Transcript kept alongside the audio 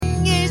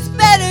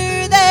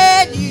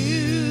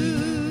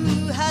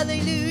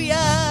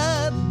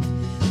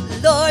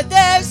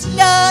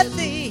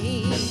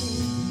nothing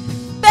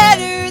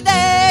better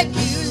than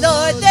you,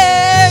 Lord.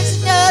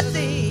 There's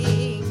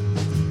nothing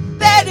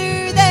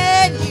better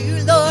than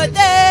you, Lord.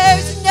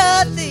 There's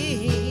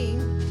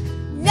nothing.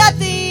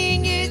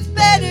 Nothing is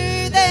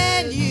better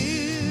than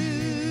you.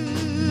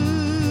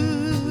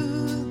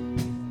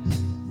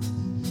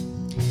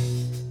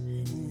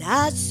 And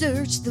I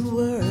searched the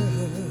world,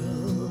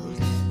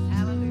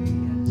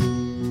 hallelujah,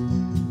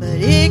 but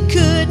it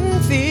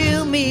couldn't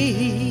fill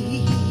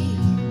me.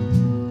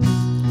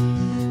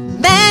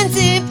 Man's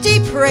empty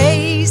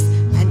praise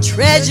and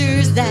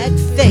treasures that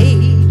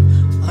fade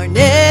are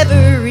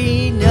never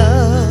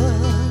enough.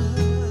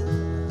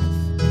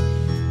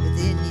 But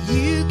then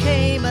you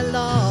came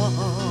along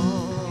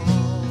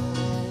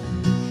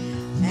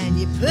and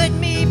you put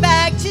me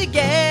back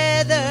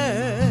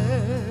together.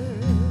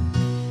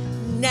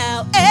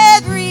 Now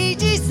every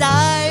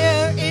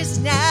desire is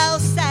now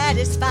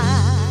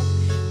satisfied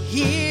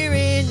here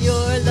in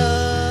your love.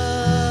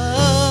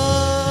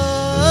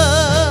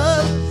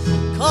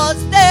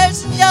 'Cause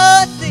there's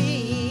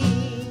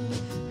nothing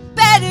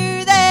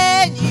better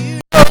than you,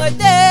 Lord.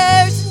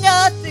 There's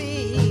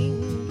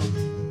nothing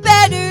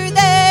better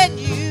than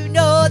you.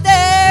 No,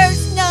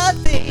 there's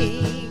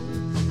nothing.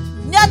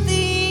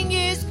 Nothing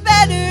is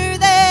better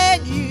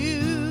than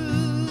you.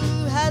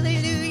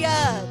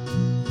 Hallelujah.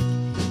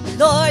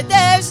 Lord,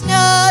 there's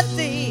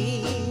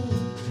nothing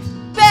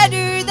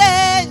better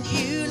than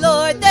you,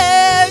 Lord.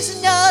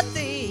 There's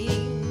nothing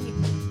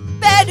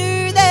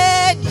better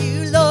than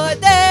you, Lord.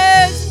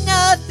 There's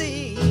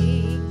nothing.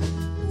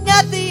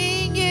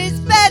 Nothing is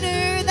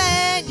better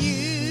than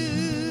you.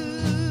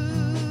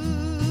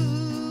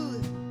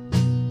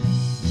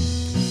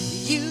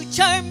 You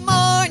turn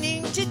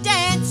mourning to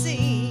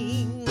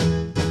dancing.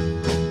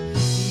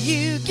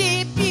 You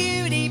give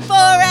beauty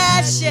for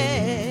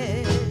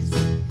ashes.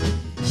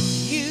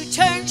 You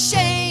turn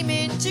shame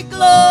into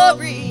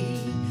glory.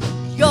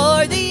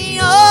 You're the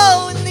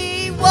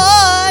only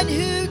one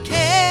who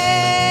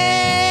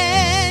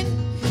can.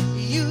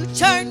 You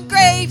turn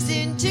graves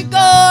into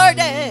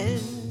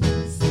gardens.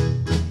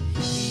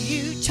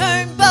 You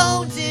turn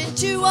bones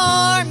into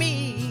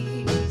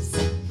armies.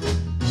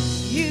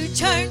 You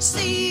turn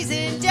seas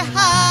into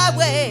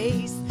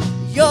highways.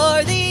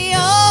 You're the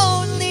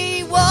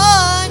only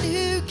one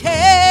who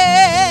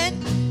can.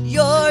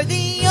 You're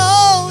the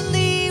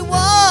only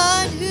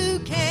one who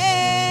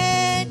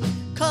can.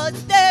 'Cause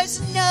there's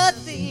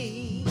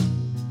nothing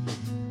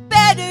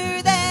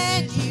better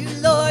than you,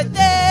 Lord.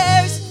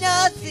 There's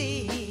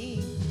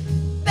nothing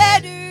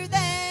better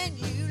than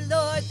you,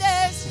 Lord.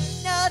 There's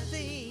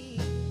nothing.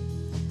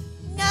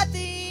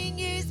 Nothing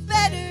is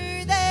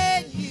better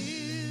than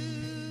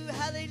you.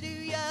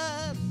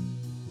 Hallelujah.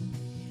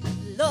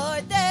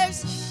 Lord,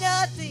 there's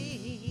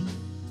nothing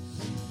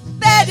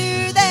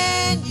better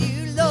than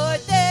you,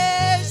 Lord.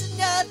 There's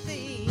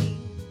nothing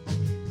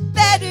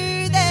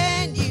better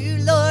than you,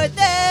 Lord.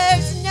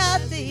 There's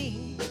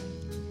nothing.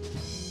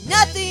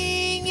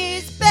 Nothing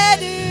is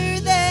better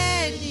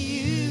than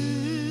you.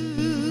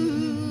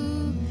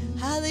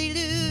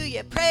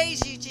 Hallelujah.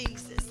 Praise you,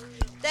 Jesus.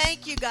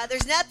 Thank you, God.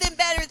 There's nothing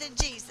better than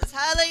Jesus.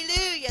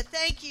 Hallelujah.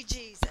 Thank you,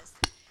 Jesus.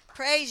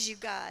 Praise you,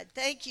 God.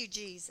 Thank you,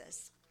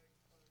 Jesus.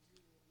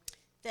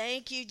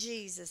 Thank you,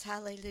 Jesus.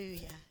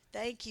 Hallelujah.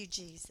 Thank you,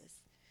 Jesus.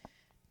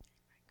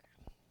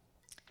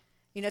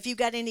 You know, if you've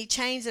got any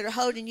chains that are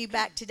holding you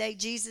back today,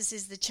 Jesus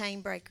is the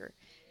chain breaker.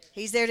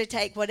 He's there to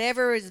take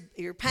whatever is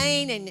your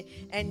pain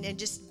and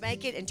just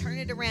make it and turn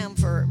it around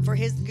for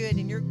his good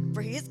and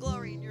for his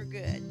glory and your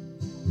good.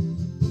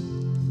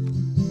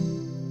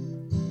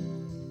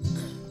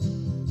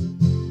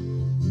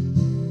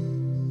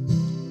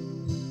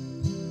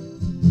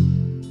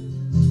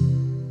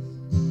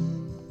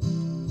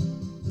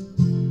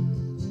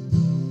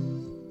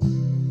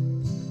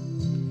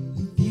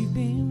 You've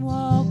been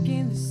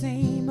walking the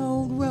same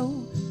old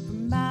road for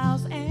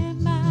miles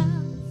and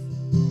miles.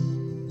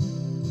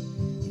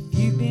 If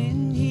you've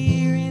been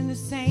hearing the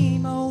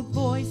same old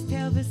voice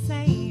tell the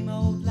same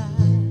old lies.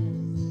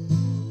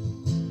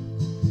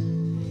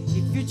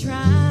 If you're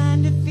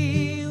trying to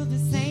fill the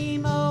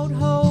same old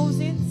holes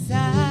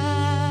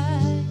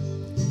inside,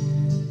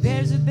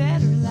 there's a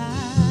better life.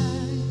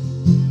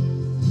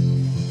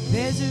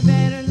 There's a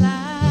better life.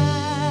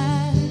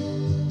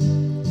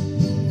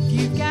 If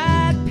you've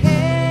got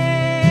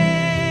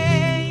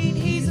pain,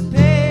 he's a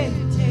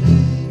pain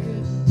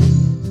taker.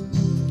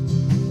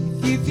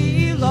 If you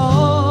feel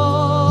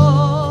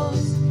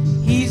lost,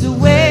 he's a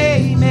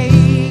way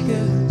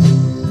maker.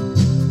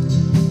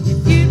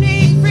 If you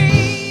need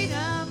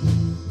freedom,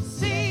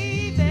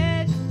 see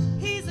that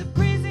he's a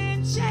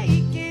prison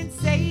shaking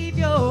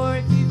savior.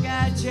 If you've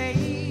got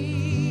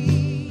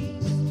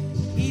chains,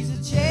 he's a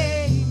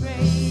chain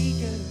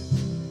breaker.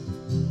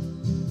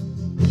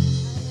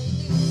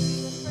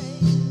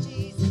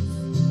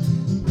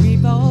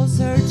 We've all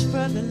searched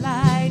for the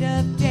light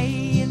of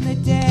day in the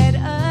dead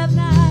of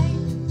night.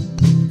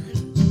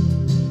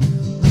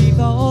 We've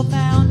all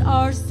found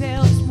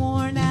ourselves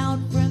worn out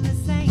from the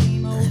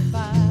same old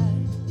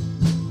fight.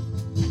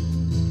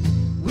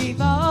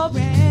 We've all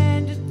ran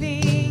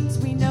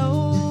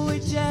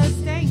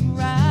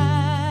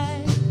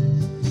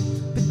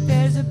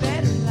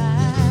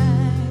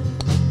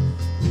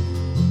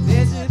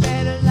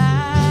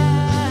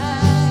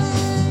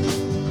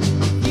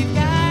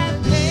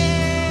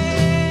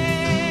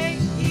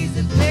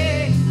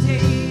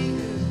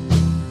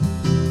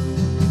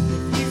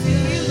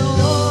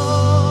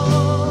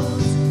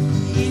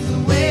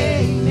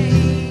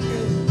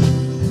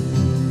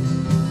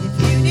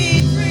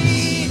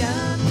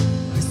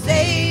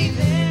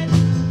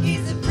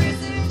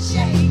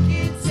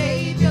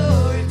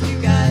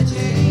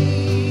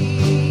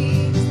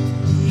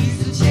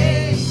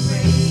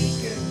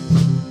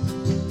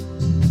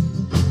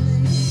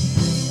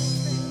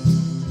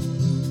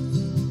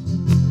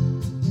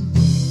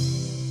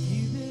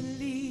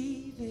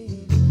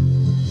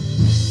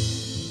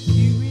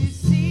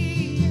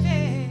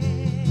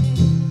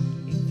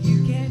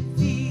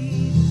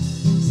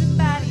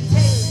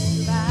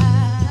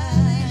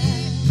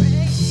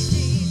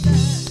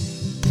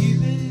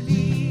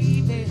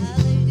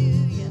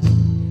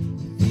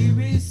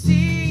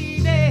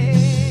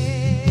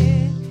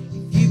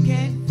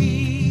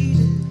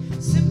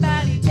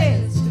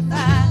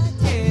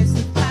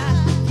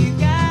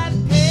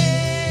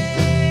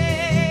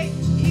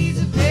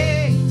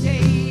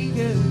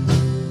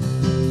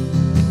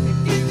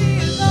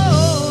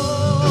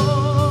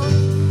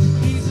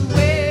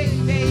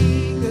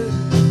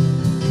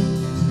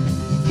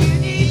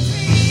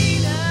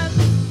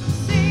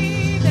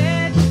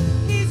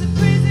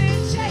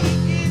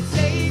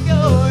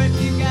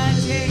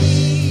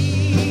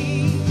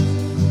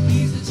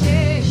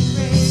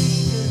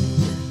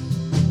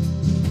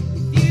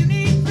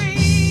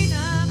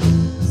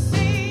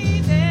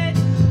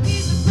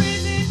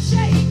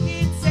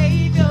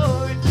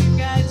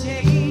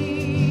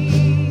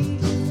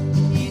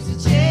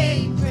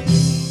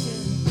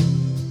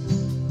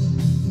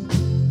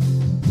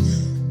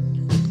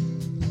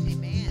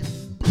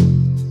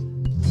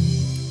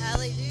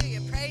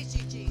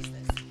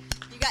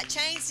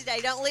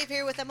today. Don't leave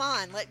here with them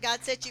on. Let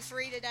God set you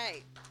free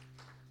today.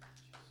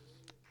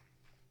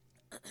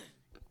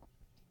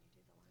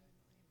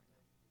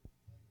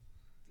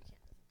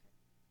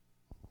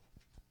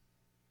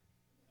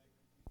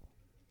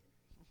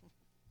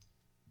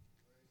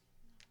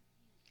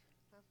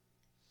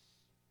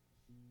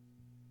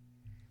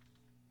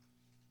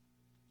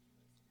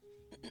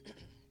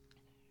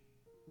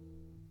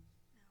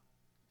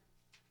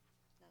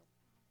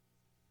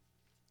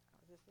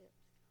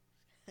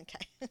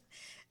 Okay.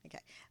 Okay.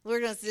 We're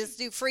going to just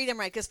do freedom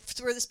right because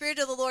where the Spirit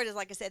of the Lord is,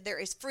 like I said, there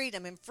is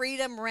freedom, and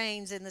freedom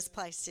reigns in this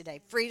place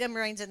today. Freedom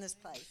reigns in this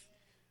place.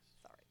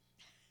 Sorry.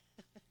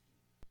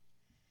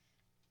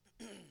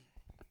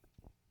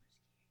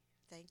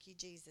 Thank you,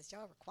 Jesus.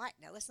 Y'all were quiet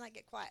now. Let's not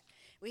get quiet.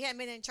 We haven't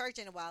been in church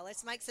in a while.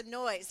 Let's make some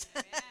noise.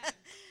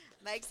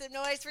 Make some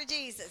noise for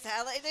Jesus.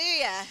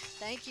 Hallelujah.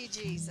 Thank you,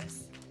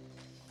 Jesus.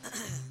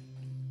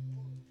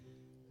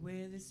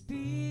 Where the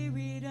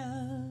Spirit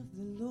of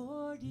the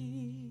Lord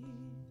is,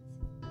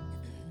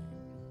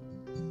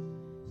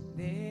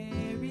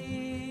 there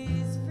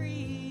is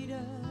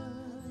freedom.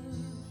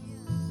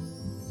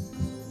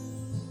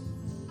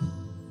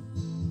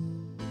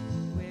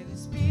 Where the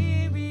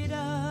Spirit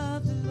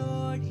of the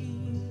Lord is,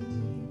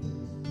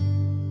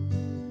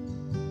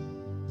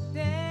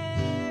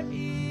 there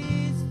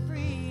is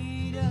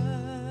freedom.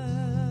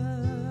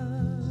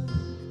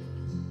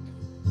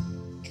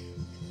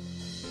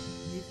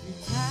 If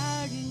you're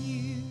tired and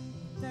you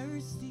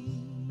thirsty,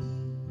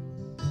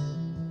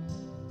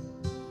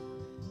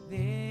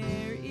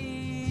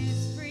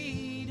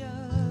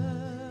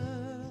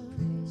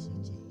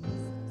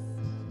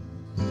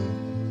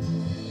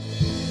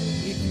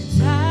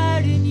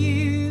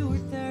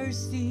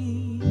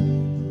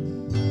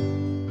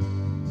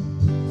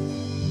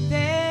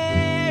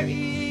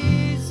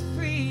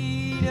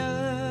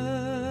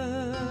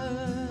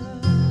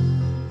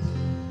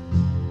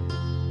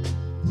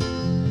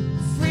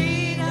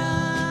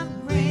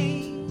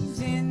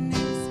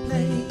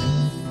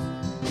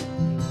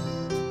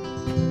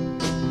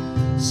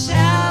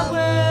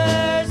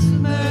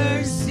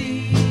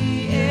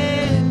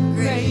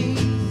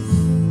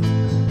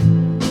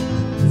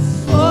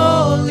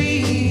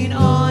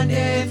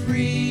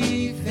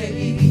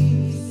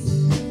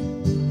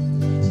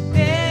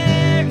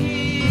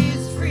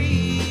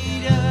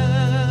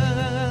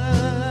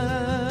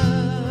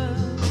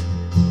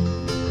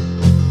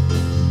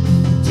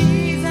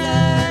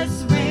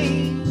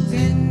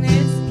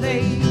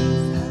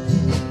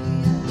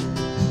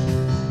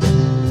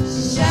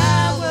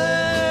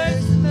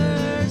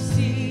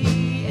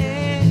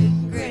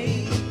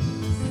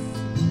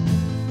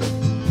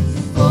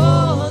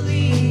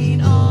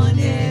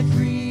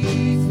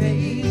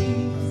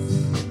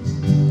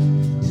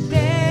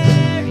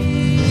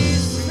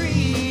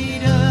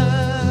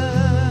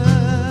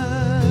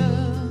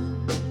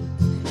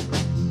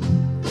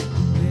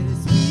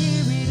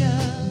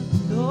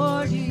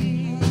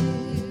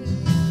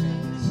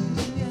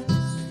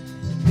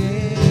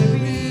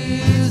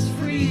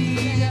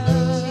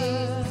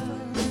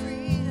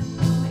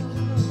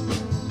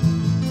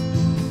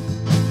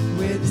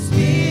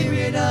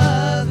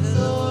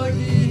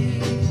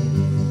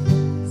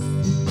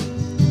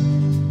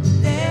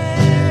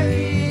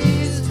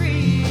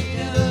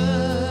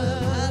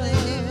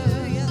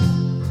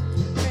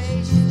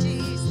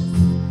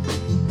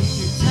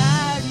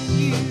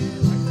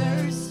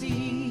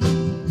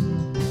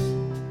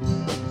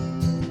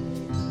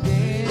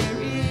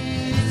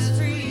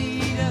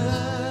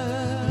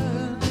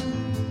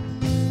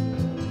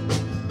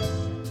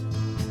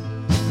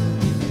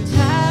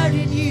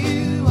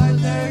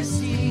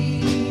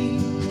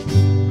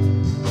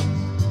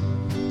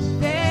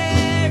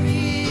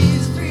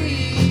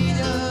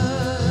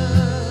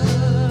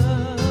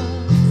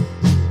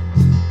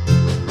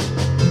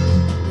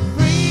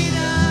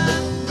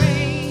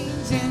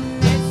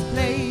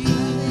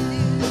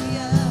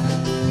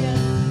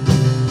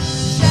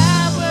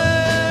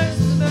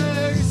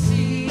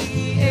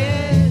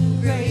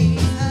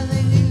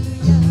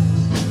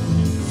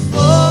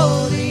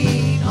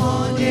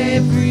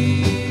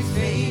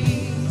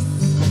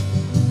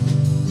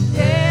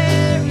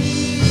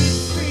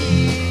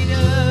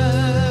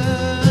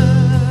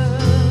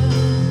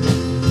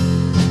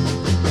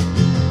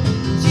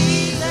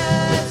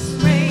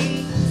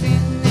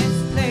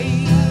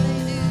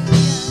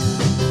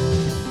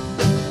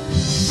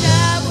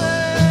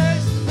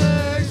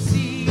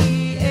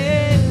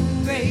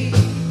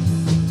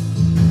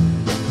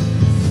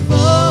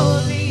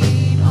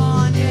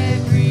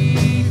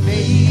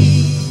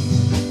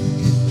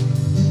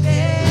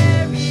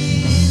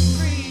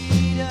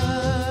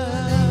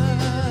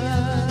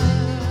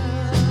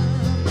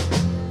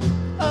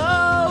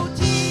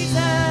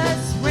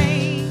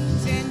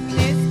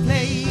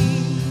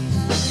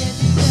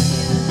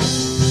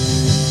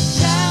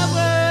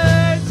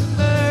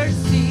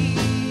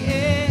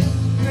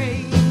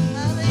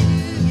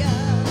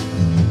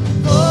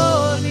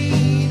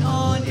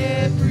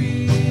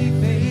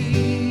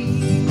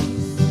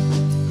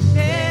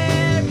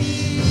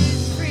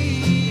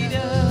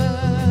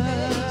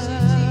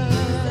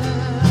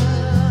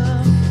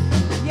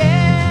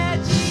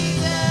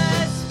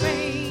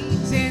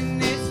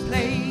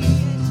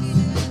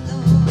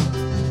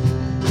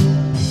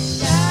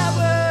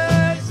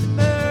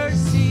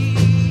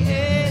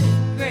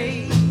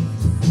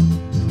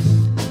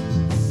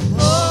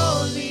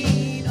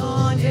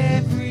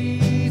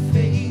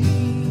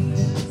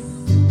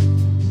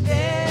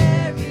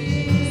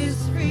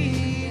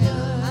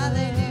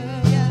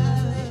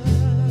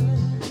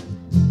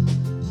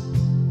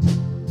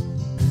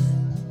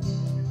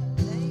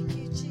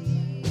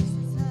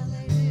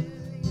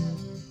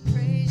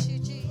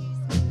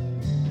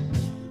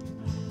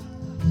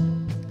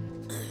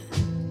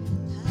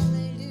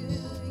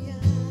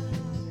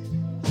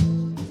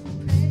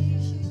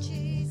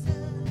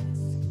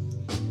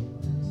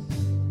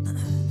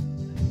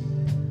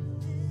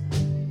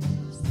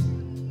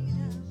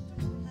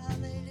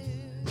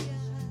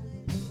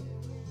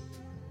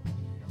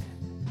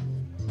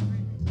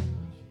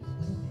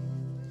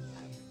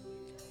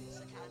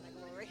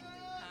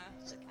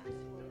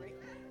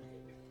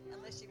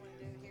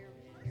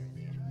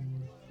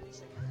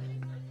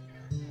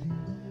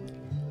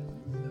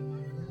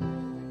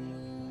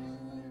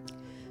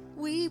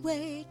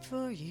 wait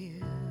for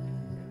you.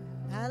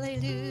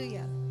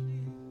 Hallelujah.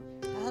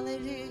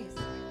 Hallelujah.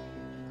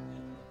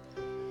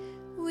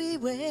 We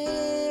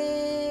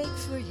wait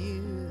for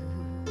you.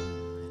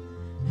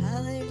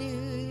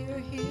 Hallelujah. You're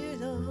here,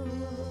 Lord.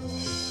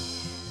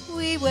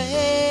 We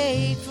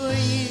wait for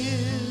you.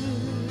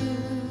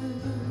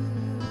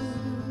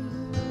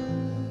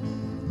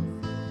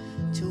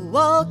 To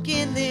walk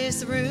in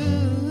this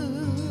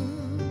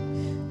room.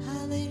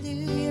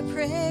 Hallelujah.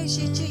 Praise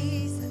you,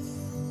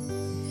 Jesus.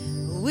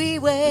 We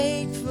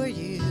wait for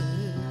you.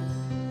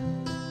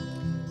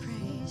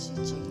 Praise you,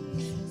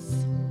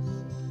 Jesus.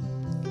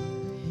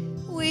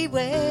 We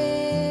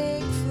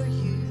wait for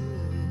you.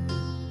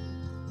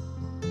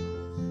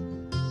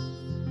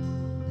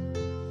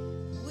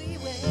 We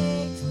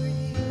wait for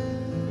you.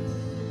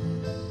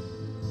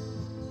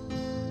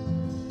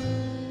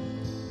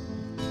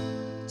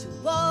 To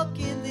walk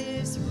in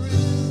this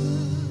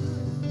room.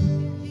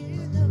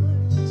 Here,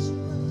 Lord, yes,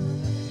 you are.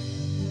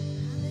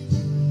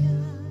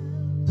 Hallelujah.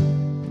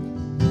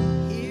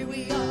 Here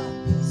we are.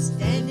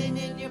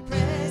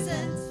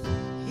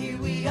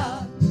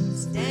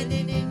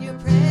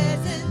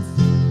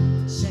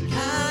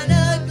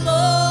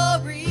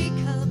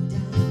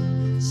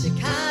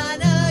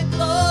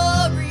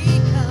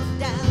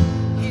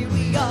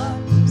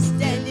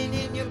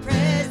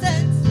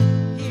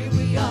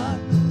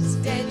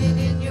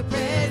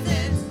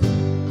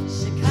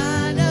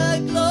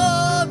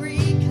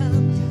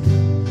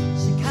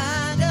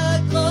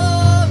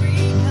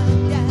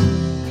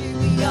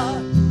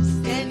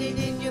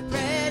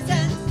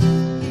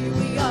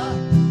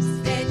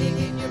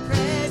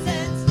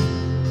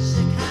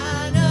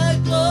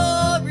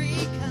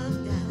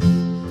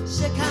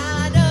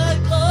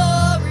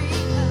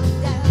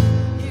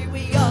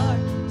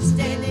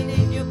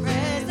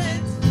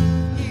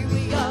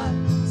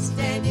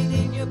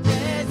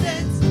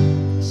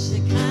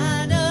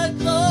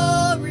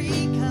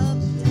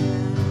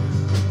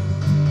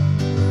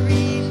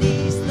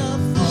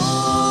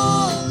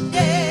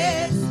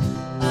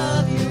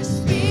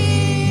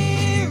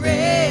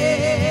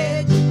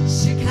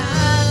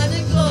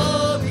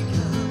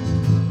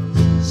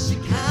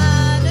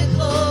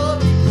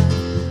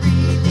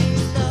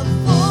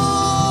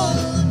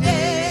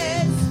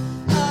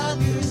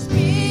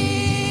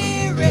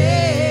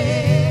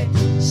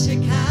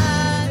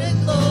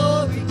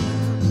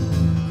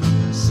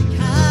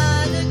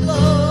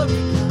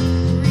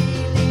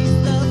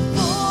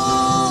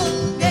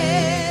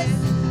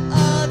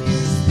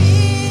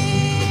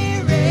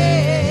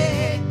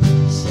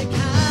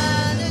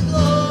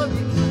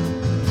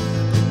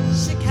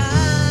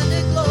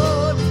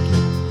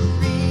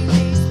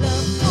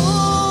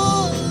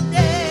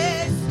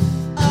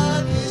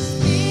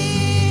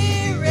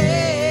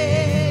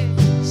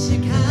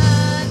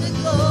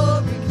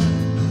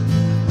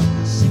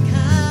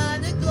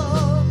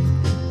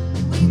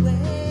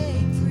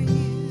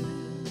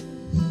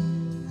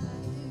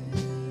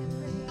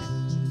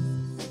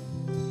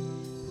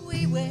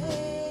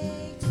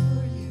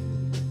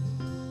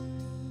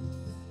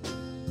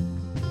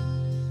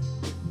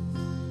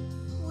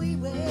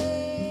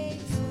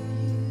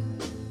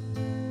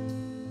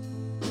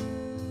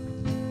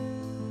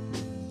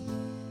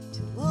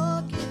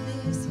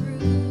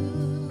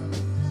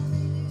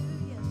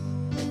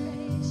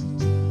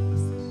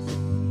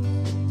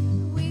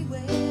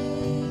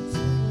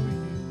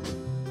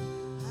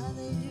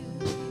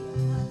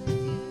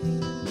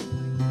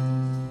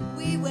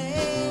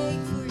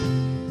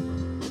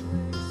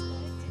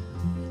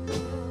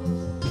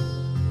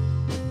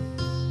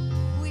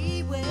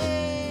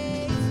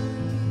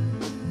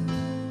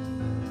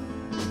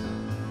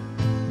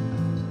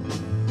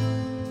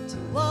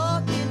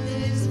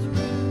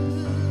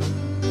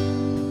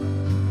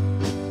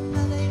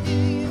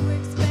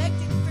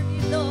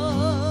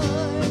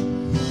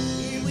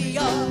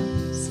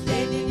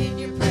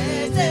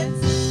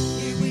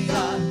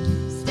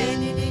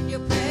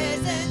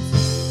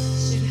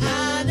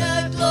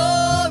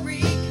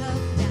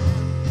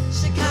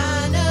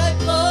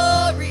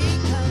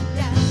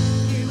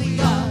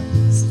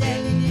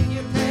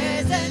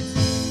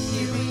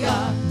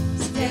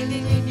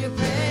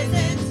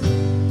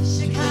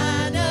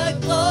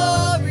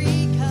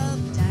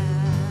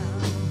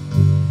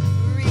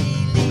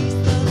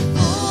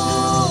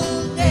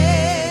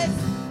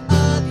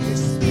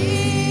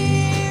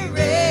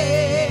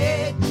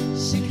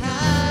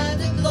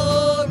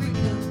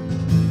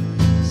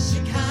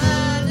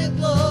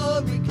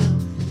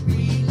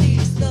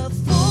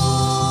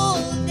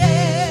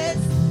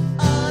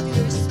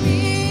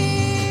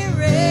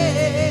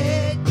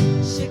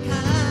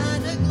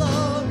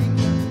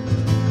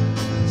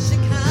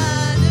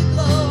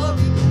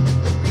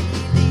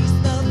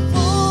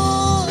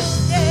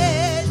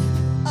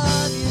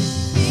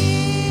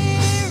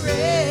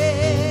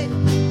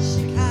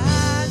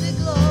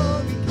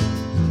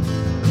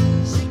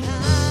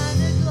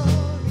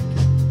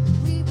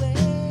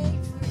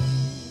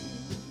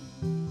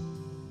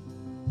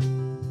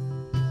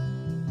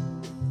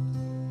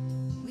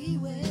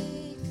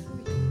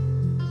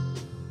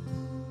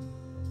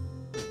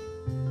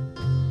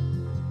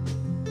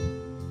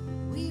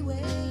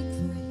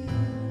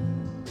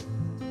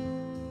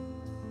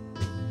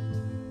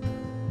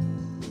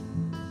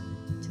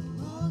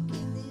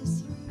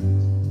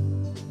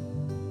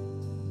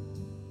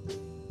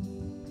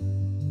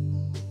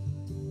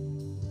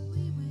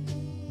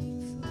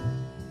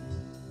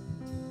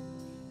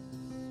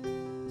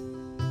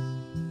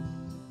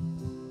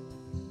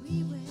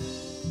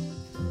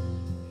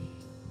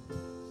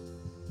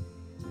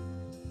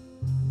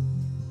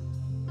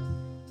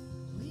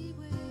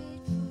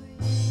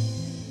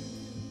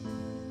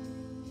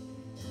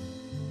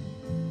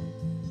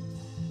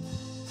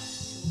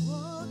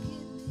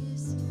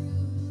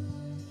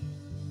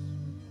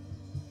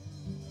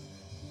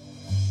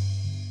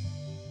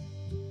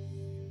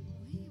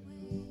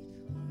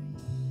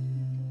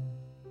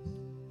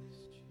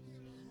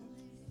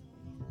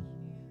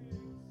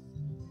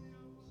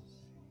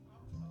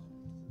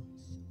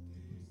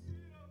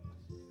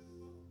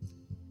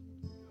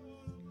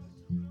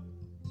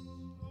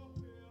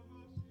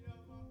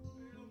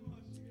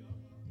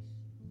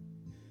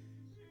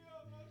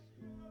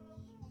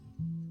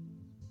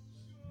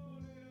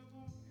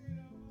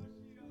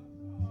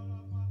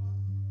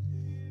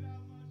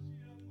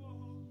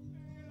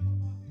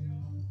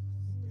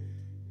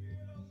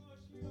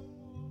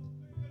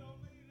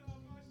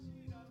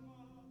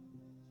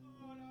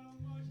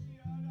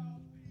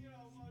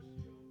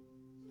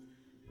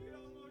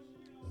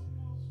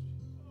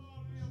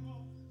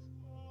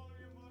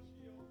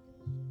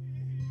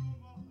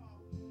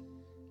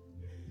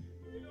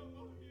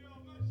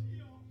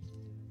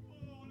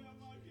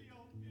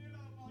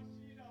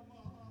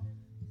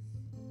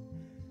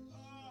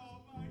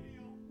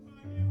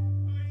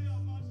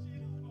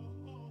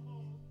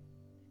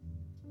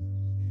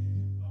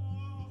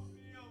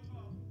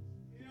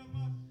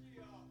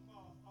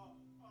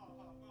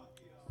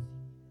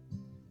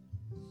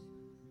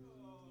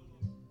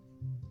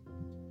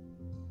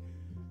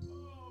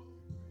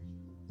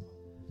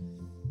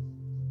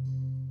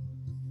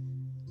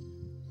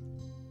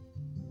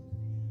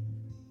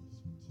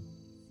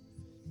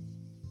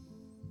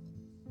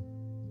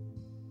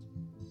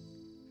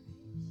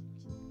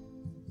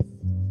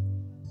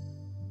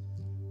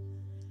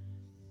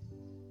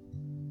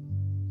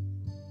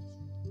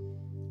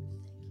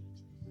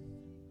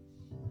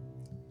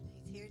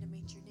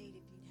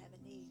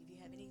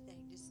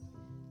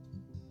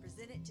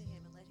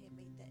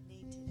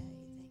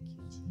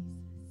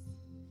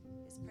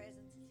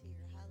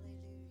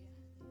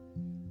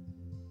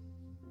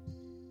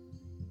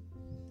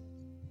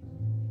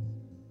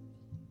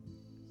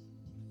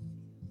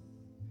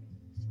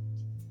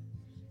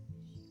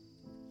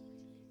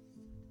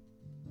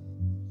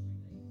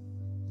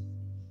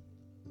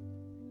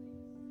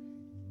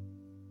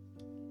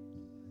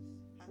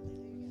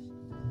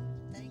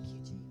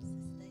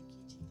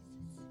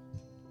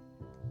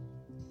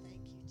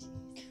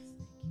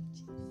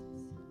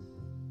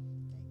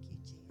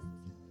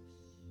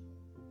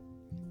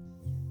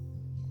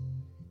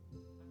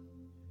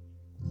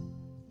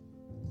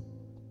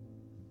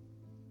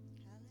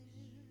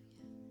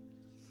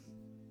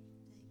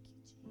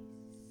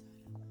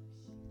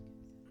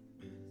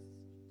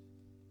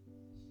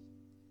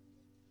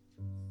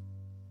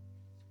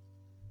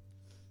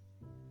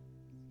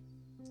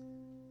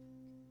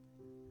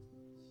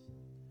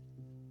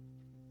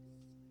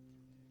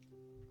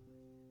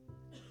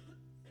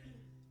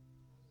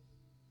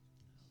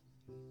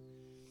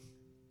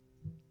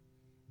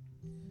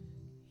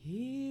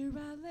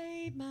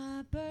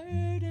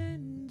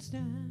 burdens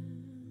down.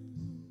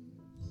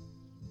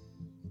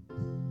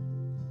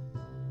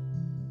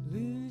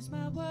 Lose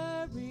my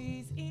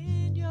worries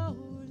in your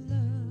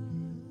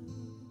love.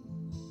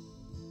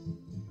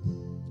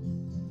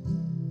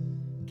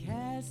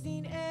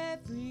 Casting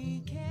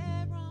every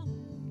care on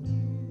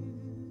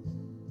you.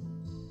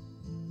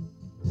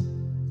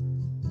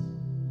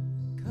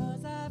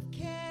 'Cause I've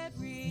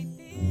carried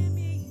them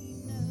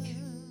enough.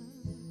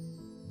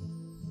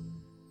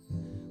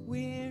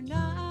 We're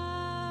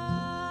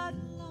not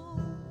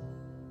alone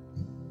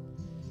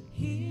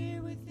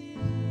here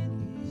within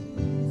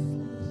His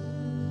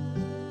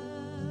love.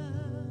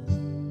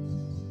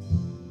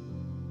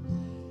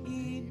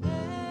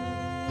 Emmanuel,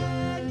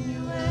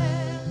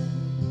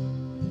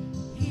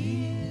 He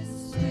is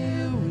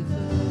still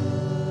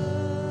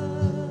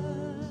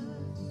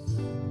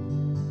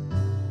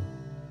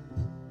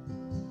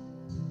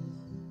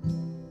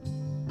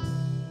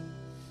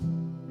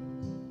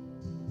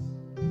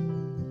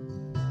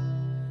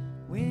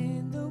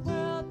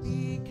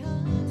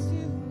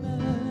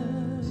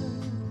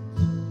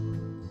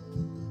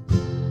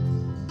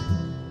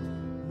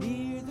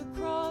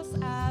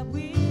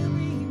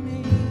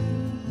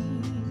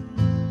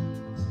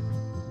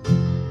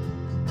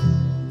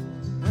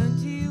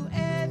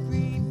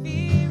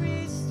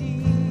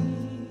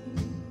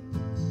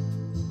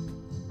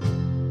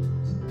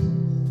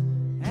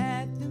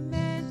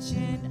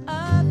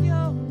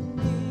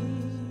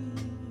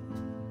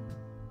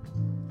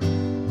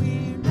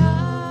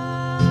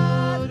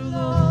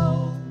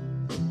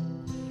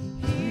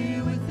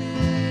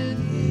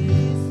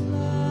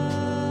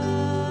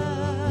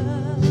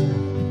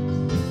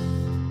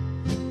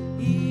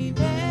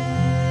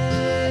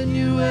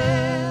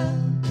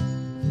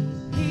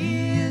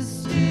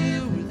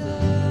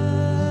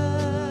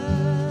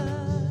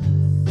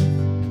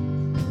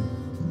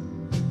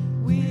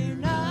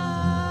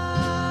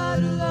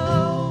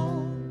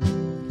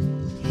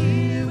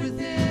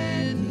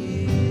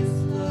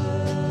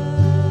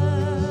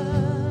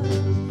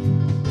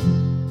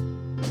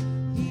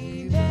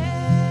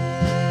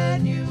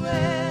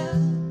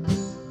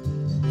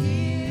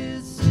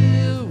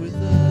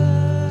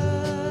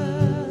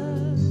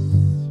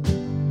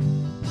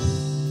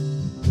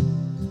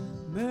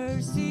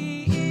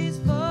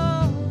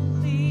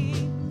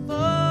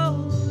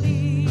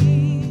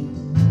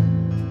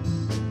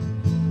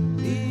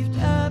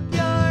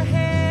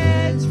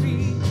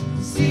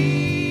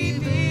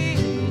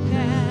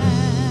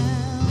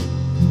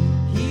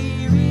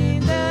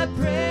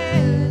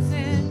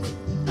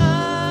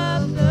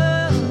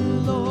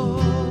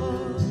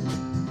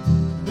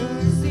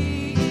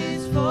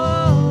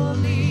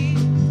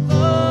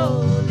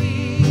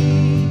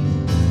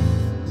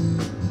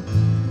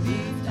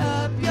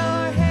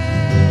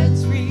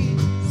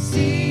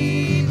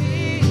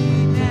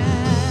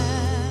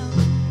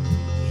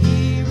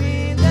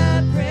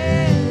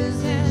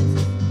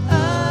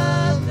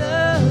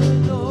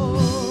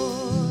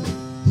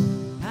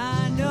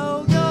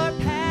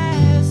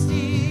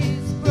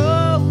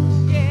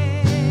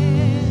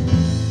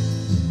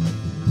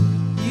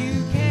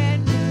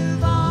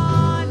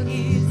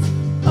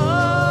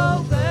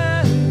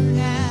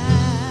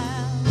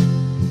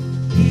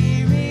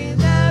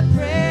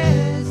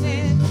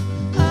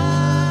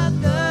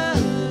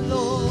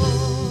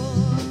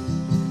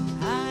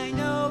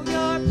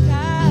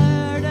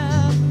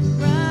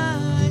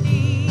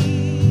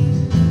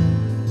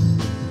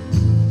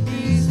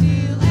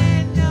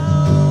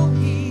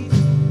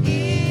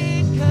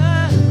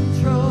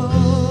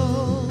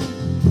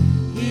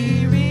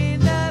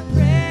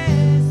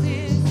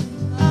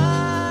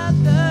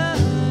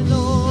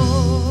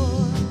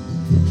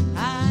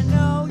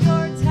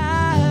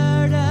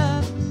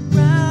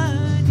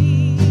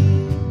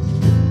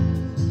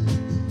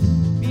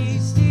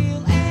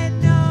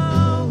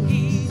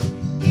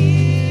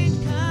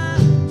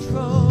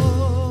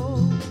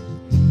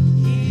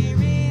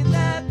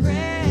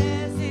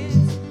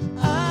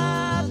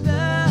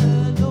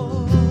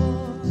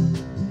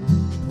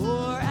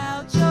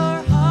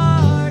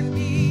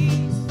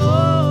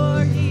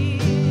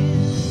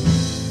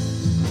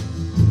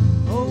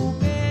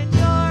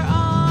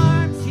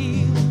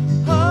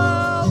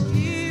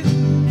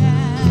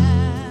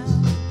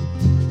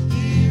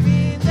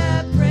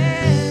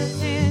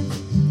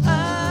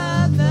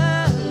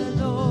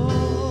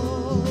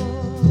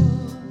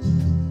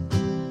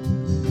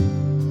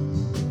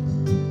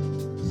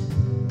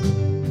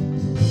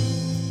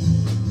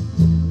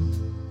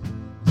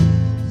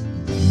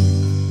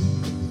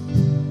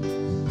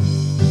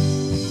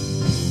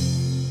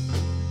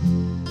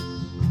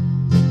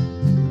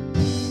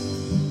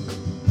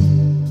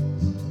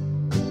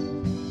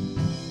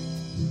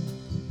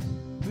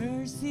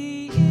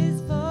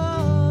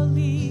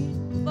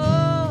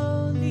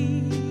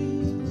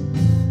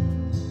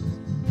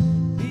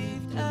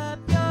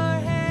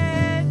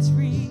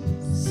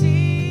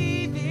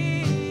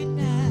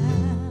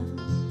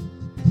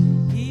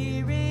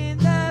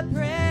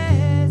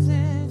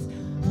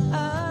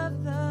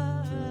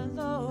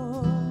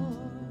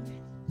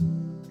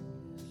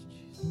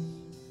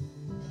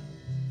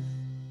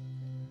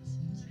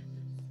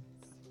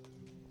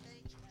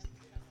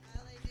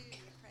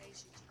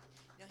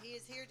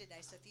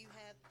today. So if you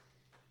have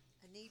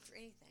a need for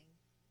anything,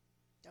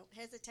 don't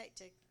hesitate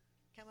to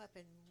come up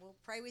and we'll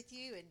pray with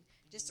you and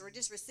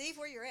just receive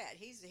where you're at.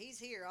 He's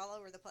here all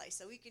over the place,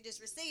 so we can just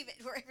receive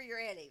it wherever you're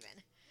at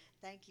even.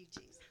 Thank you,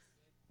 Jesus.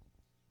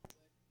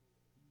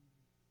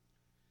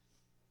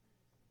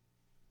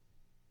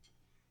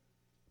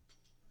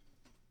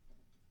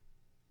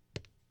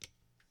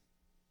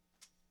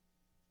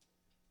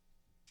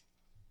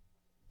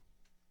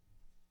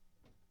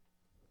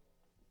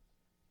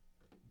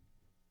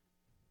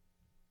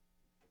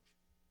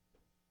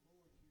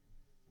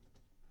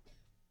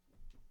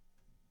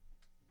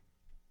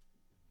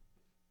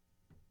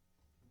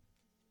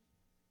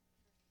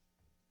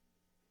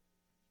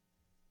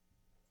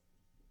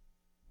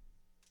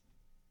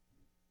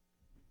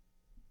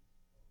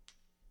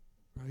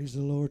 Praise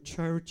the Lord,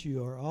 church.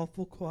 You are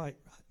awful quiet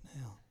right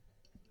now.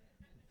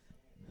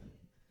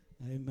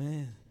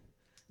 Amen.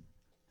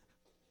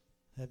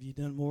 Have you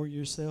done more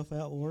yourself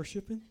out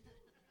worshiping?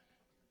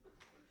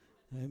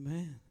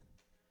 Amen.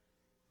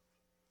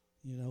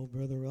 You know,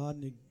 Brother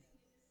Rodney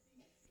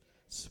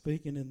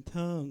speaking in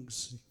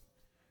tongues,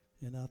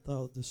 and I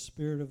thought the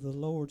Spirit of the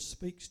Lord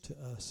speaks to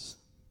us.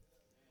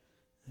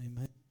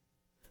 Amen.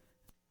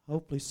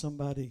 Hopefully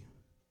somebody,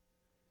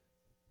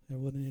 there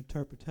wasn't an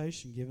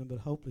interpretation given, but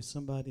hopefully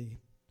somebody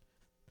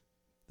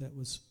that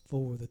was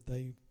that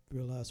they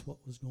realized what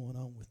was going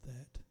on with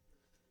that.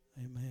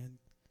 Amen.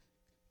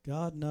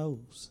 God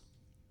knows.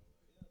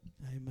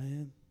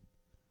 Amen.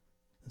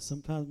 And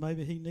sometimes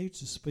maybe He needs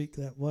to speak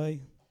that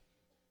way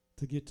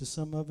to get to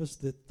some of us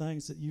that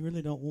things that you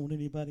really don't want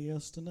anybody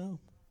else to know.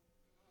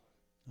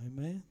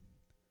 Amen.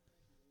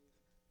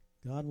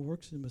 God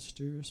works in a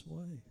mysterious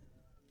way.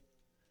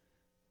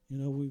 You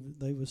know,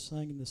 they were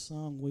singing the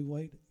song, "We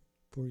Wait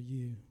for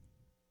You."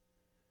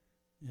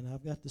 And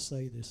I've got to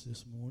say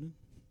this morning.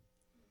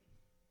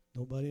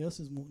 Nobody else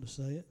is wanting to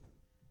say it.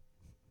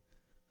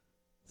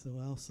 So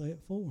I'll say it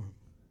for them.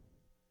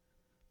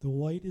 The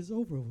wait is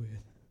over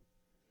with.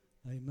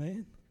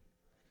 Amen.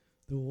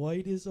 The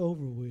wait is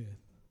over with.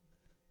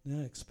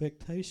 Now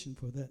expectation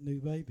for that new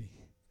baby.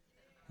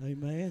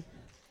 Amen.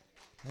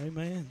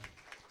 Amen.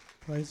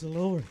 Praise the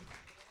Lord.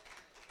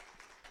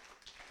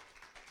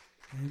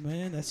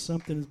 Amen. That's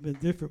something that's been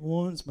different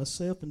ones,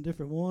 myself and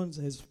different ones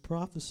has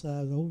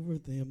prophesied over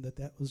them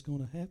that was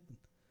going to happen.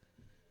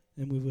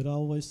 And we would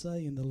always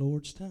say in the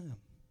Lord's time.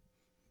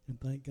 And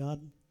thank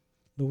God,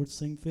 Lord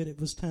seen fit it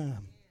was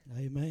time.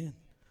 Amen.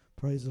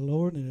 Praise the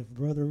Lord. And if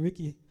Brother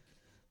Ricky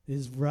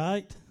is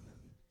right,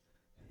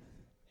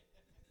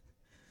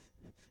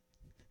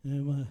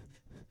 and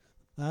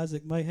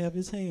Isaac may have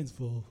his hands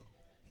full.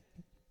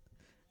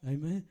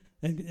 Amen.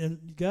 And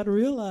you got to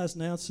realize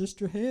now,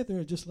 Sister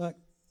Heather, just like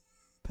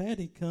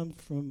Patty,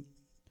 comes from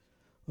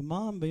a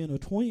mom being a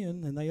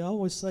twin, and they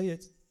always say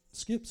it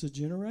skips a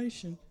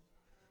generation.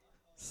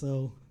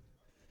 So,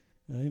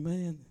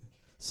 amen.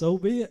 So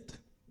be it.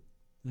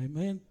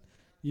 Amen.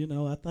 You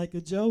know, I think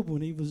of Job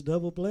when he was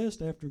double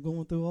blessed after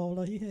going through all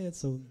that he had.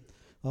 So,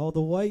 all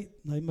the weight,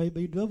 they may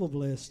be double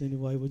blessed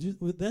anyway.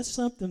 That's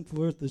something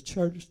for the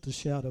church to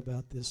shout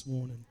about this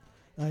morning.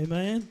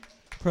 Amen.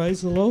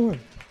 Praise the Lord.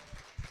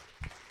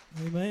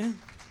 Amen.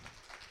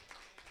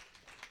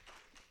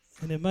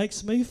 And it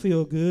makes me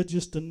feel good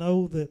just to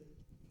know that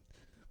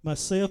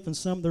myself and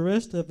some of the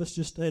rest of us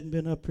just hadn't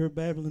been up here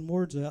babbling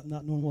words out,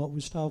 not knowing what we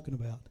was talking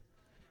about.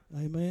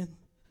 Amen.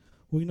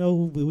 We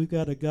know that we've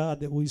got a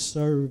God that we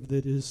serve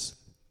that is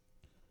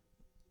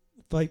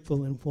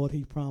faithful in what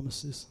He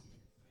promises.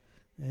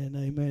 And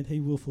amen,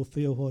 He will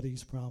fulfill what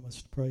He's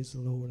promised. Praise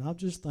the Lord. And I'm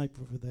just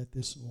thankful for that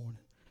this morning.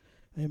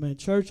 Amen.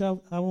 Church, I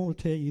want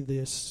to tell you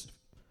this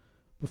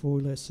before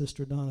we let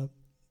Sister Donna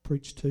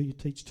preach to you,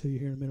 teach to you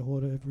here in a minute,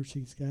 whatever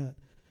she's got.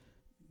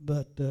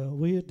 But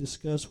we had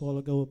discussed a while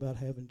ago about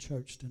having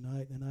church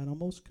tonight, and I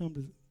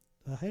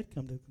had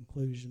come to the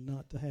conclusion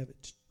not to have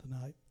it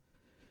tonight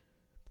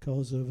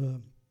because of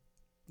the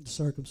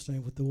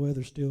circumstance with the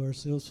weather. Still, there's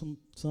still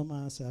some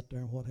ice out there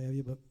and what have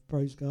you, but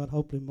praise God,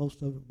 hopefully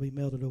most of it will be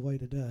melted away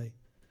today.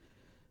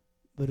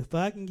 But if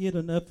I can get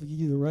enough of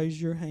you to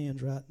raise your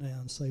hands right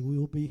now and say,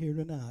 we'll be here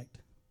tonight,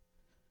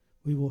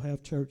 we will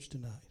have church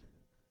tonight.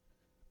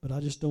 But I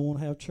just don't want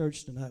to have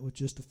church tonight with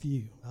just a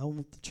few. I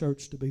want the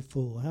church to be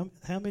full.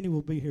 How many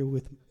will be here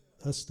with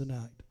us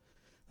tonight?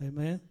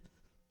 Amen?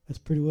 That's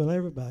pretty well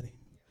everybody.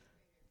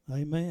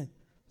 Amen.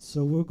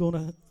 So we're going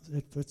to,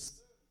 if it's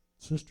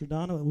Sister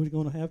Donna, we're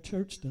going to have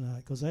church tonight.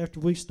 Because after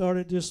we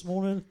started this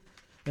morning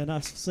and I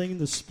seen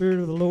the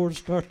Spirit of the Lord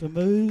start to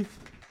move,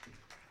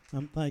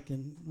 I'm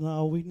thinking,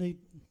 no, we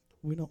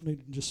don't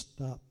need to just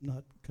stop,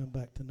 not come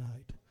back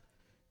tonight.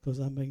 Because,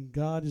 I mean,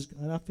 God is,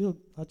 and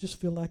I just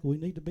feel like we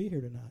need to be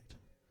here tonight.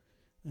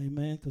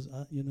 Amen. Because,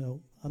 I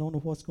don't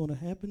know what's going to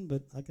happen,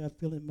 but I got a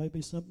feeling it may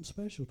be something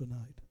special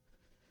tonight.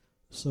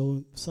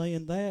 So,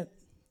 saying that,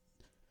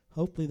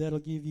 hopefully that'll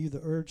give you the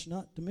urge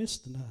not to miss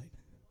tonight.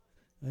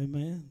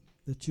 Amen.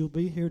 That you'll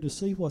be here to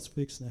see what's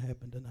fixing to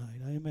happen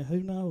tonight. Amen. Who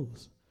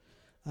knows?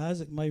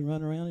 Isaac may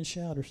run around and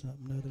shout or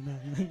something the other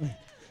night. Amen.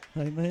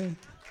 Amen.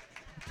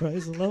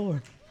 Praise the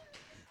Lord.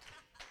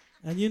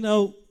 And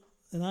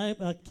and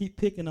I keep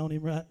picking on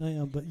him right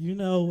now, but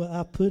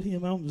I put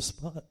him on the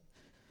spot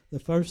the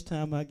first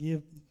time I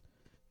give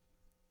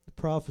the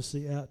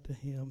prophecy out to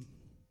him.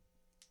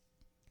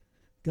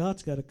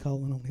 God's got a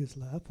calling on his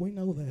life. We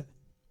know that.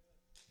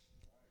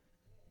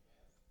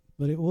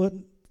 But it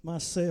wasn't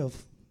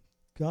myself.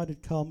 God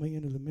had called me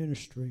into the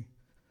ministry,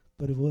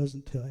 but it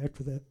wasn't until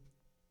after that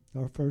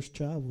our first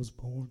child was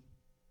born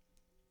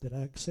that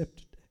I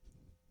accepted it.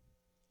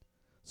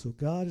 So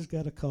God has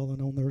got a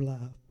calling on their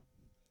life.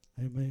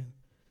 Amen.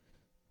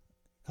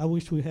 I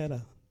wish we had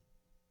a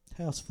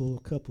house full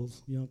of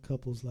couples, young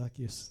couples like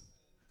this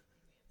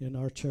in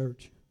our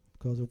church,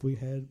 because if we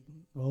had,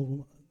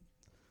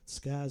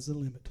 sky's the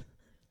limit.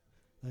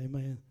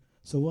 Amen.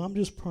 So I'm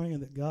just praying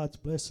that God's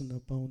blessing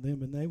upon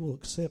them and they will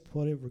accept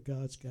whatever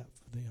God's got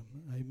for them.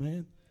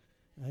 Amen.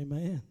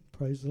 Amen.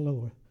 Praise the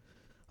Lord.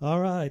 All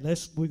right,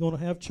 we're going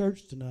to have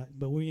church tonight,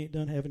 but we ain't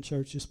done having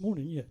church this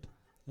morning yet.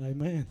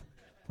 Amen.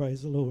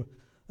 Praise the Lord.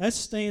 Let's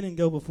stand and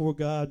go before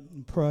God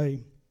and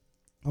pray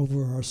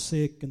over our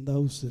sick and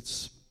those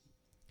that's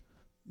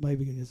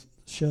maybe is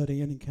shut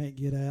in and can't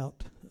get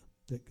out,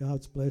 that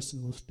God's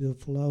blessing will still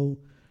flow.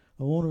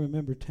 I want to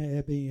remember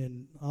Tabby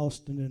and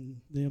Austin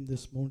and them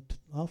this morning.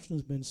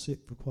 Austin's been sick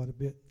for quite a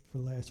bit for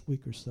the last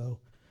week or so.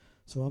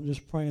 So I'm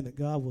just praying that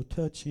God will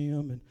touch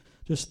him, and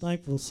just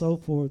thankful so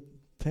for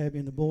Tabby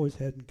and the boys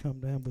hadn't come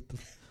down with the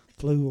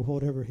flu or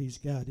whatever he's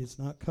got. It's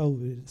not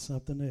COVID, it's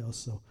something else.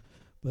 So,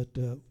 but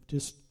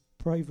just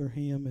pray for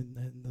him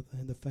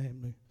and the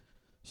family.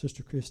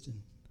 Sister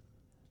Kristen.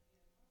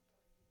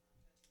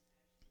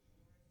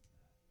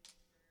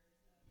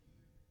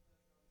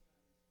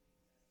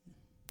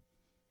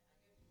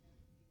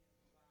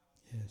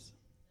 Yes.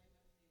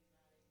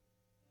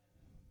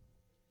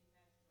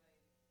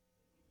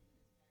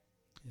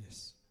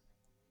 Yes.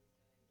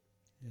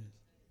 Yes.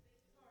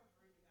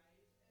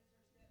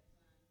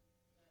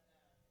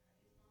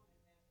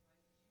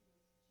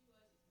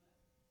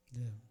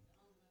 Yeah.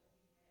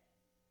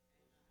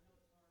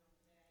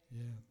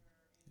 Yeah.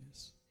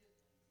 Yes.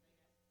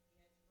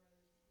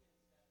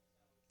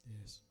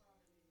 Yes.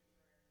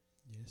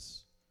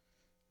 Yes.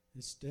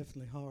 It's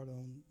definitely hard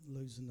on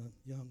losing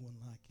a young one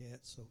like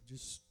that. So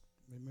just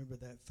remember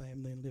that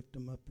family and lift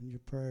them up in your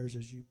prayers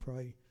as you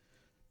pray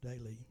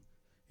daily.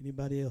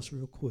 Anybody else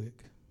real quick?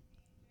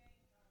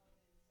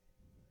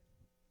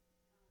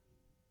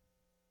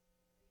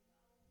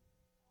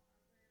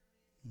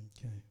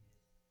 Okay.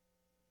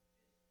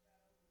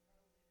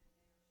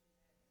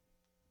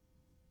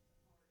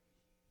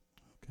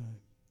 Okay.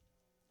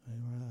 All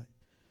right.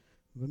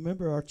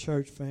 Remember our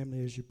church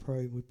family as you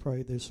pray. We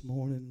pray this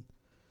morning,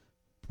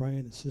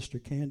 praying that Sister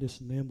Candace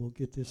and them will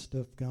get this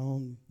stuff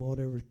gone,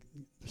 whatever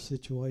the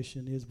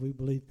situation is. We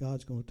believe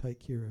God's going to take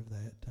care of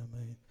that. I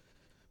mean,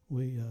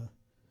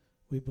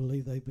 we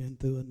believe they've been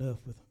through enough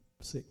with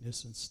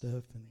sickness and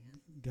stuff, and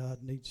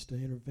God needs to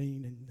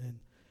intervene,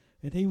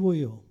 and He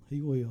will.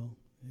 He will.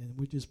 And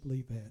we just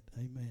believe that.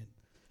 Amen.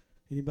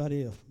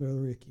 Anybody else? Brother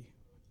Ricky.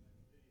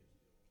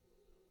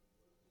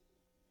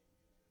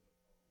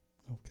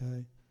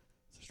 Okay.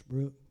 Sister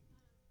Brooke.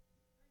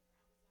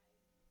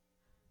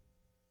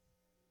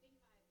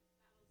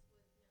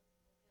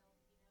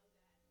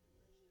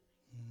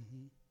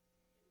 Mm-hmm.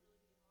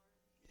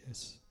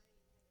 Yes.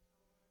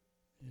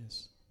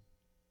 Yes.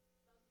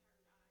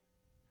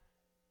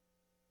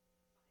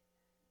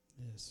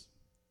 Yes.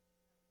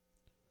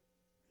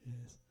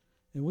 Yes.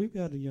 And we've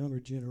got a younger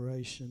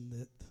generation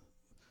that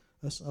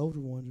us older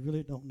ones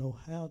really don't know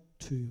how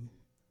to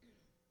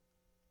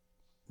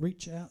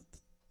reach out.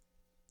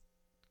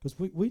 Because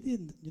we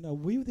didn't,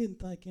 we didn't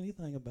think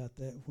anything about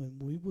that when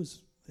we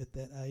was at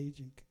that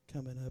age and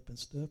coming up and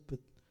stuff. But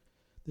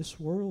this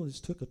world has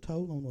took a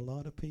toll on a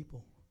lot of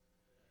people.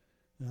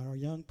 And our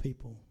young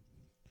people,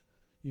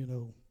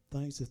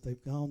 things that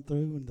they've gone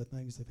through and the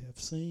things they have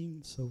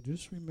seen. So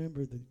just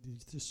remember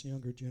this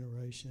younger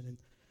generation. And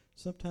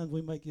sometimes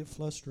we may get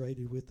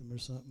frustrated with them or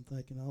something,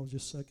 thinking, I'll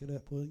just suck it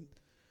up.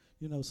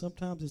 Well,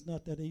 sometimes it's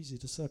not that easy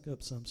to suck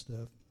up some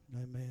stuff.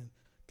 Amen.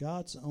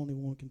 God's the only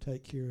one can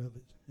take care of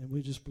it. And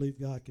we just believe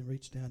God can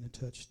reach down and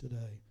touch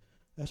today.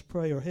 Let's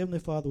pray. Our Heavenly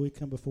Father, we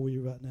come before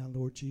you right now,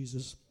 Lord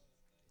Jesus.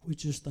 We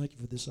just thank you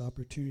for this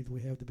opportunity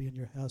we have to be in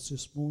your house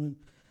this morning.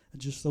 And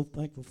just so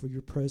thankful for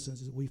your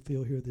presence that we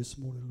feel here this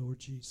morning, Lord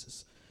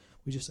Jesus.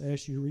 We just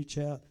ask you to reach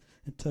out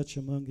and touch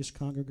among this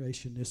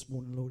congregation this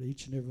morning, Lord,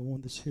 each and every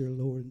one that's here,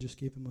 Lord, and just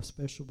give them a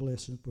special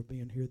blessing for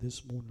being here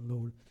this morning,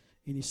 Lord.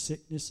 Any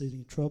sickness,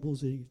 any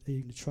troubles,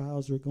 any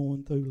trials they're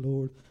going through,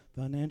 Lord,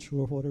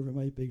 financial or whatever it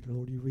may be,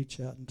 Lord, you reach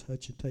out and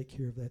touch and take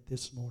care of that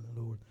this morning,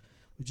 Lord.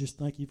 We just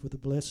thank you for the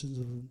blessings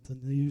of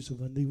the news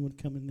of a new one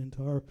coming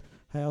into our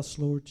house,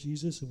 Lord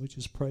Jesus, and we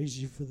just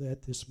praise you for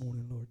that this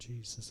morning, Lord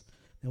Jesus.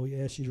 Now we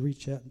ask you to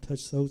reach out and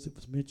touch those that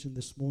was mentioned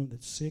this morning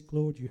that's sick,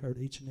 Lord. You heard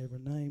each and every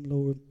name,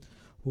 Lord.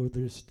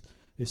 Whether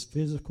it's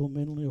physical,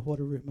 mentally, or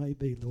whatever it may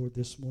be, Lord,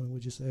 this morning we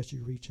just ask you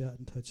to reach out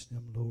and touch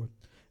them, Lord.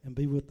 And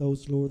be with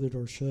those, Lord, that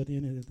are shut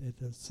in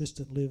at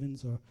assisted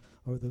livings or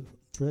the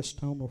rest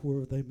home or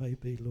wherever they may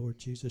be, Lord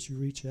Jesus. You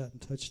reach out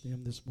and touch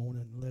them this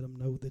morning and let them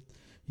know that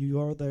you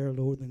are there,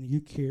 Lord, and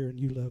you care and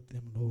you love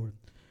them, Lord.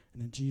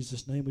 And in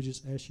Jesus' name, we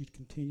just ask you to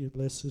continue to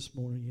bless this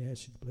morning. You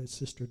ask you to bless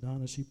Sister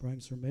Donna. She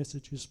brings her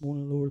message this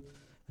morning, Lord.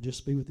 And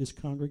just be with this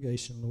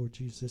congregation, Lord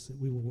Jesus, that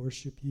we will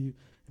worship you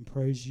and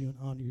praise you and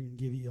honor you and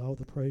give you all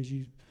the praise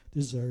you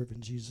deserve.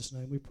 In Jesus'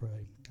 name we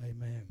pray.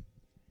 Amen.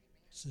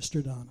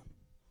 Sister Donna.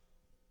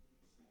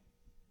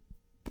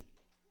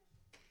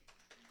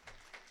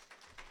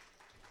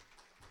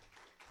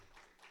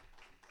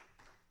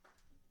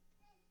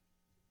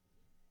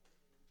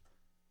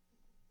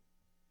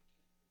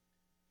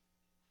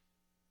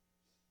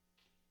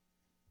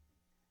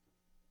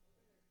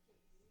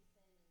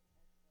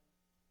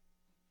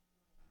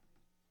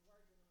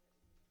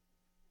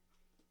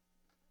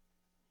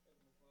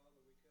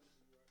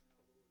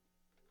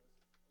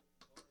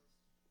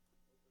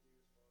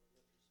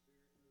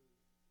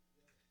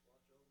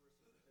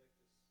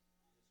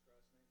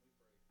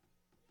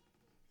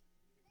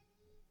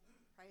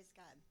 Praise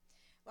God.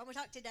 Well, we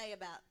talk today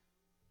about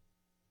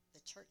the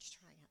church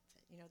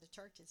triumphant. You know, the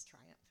church is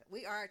triumphant.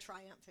 We are a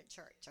triumphant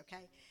church,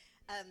 okay?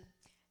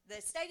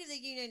 The State of the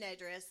Union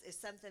address is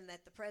something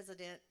that the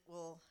president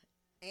will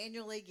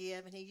annually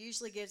give, and he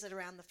usually gives it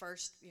around the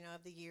first,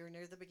 of the year,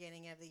 near the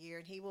beginning of the year.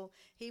 And he will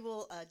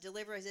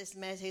deliver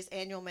his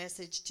annual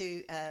message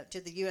to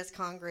the U.S.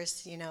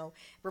 Congress,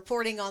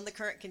 reporting on the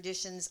current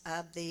conditions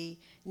of the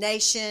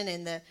nation.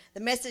 And the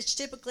message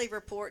typically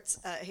reports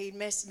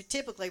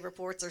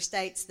or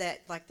states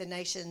that, like, the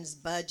nation's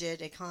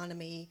budget,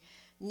 economy,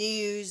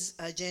 news,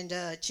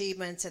 agenda,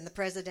 achievements, and the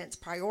president's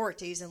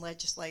priorities and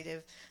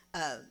legislative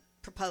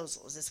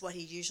proposals is what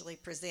he usually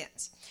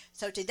presents.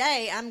 So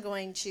today I'm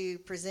going to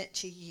present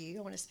to you,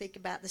 I want to speak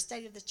about the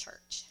state of the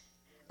church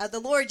of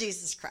the Lord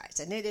Jesus Christ,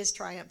 and it is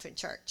triumphant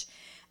church.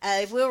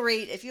 If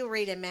you'll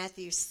read in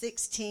Matthew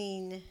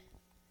 16,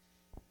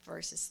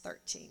 verses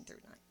 13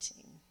 through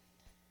 19.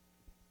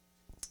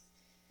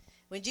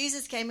 When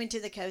Jesus came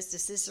into the coast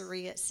of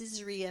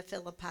Caesarea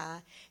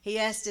Philippi, he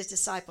asked his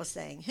disciples,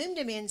 saying, "Whom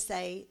do men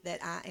say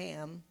that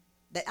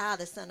I,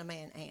 the Son of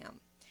Man,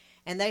 am?"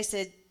 And they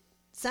said,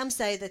 "Some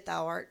say that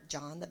thou art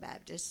John the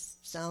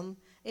Baptist, some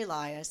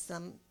Elias,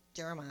 some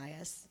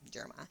Jeremiah,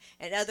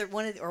 and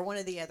one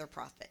of the other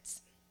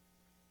prophets."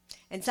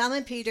 And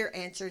Simon Peter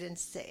answered and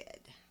said,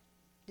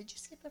 "Did you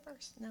skip a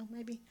verse? No,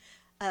 maybe."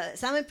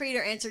 Simon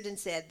Peter answered and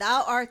said,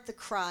 "Thou art the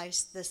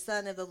Christ, the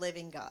Son of the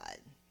living God."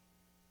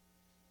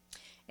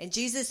 And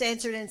Jesus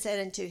answered and said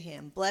unto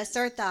him, "Blessed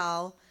art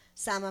thou,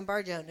 Simon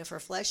Bar-Jonah, for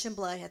flesh and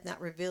blood hath not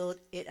revealed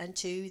it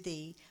unto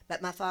thee,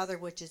 but my Father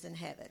which is in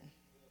heaven.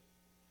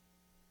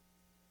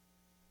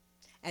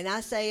 And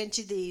I say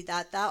unto thee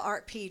that thou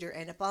art Peter,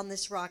 and upon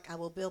this rock I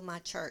will build my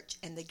church,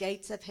 and the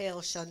gates of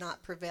hell shall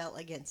not prevail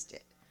against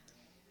it.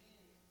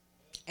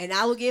 And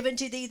I will give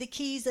unto thee the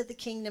keys of the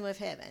kingdom of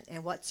heaven.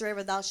 And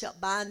whatsoever thou shalt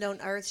bind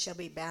on earth shall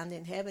be bound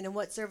in heaven, and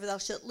whatsoever thou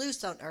shalt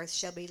loose on earth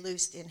shall be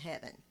loosed in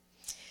heaven."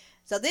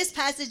 So this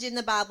passage in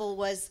the Bible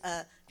was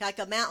like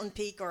a mountain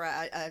peak or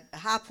a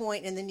high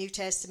point in the New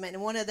Testament,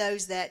 and one of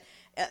those that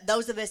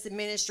those of us in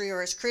ministry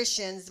or as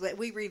Christians,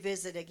 we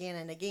revisit again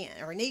and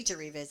again, or need to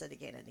revisit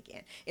again and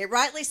again. It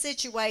rightly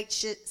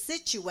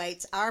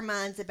situates our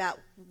minds about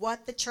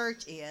what the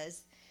church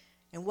is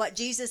and what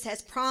Jesus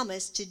has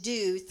promised to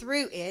do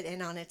through it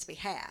and on its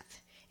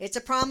behalf. It's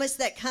a promise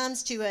that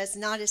comes to us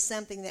not as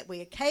something that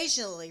we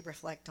occasionally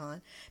reflect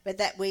on, but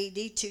that we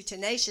need to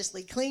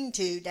tenaciously cling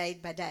to day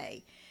by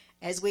day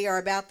as we are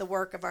about the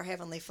work of our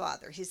Heavenly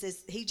Father.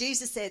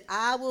 Jesus said,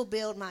 "I will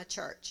build my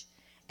church,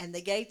 and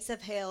the gates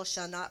of hell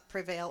shall not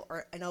prevail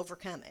and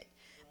overcome it."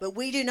 But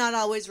we do not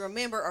always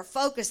remember or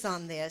focus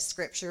on this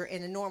scripture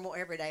in a normal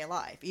everyday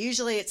life.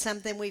 Usually it's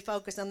something we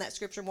focus on that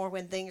scripture more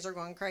when things are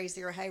going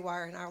crazy or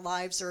haywire in our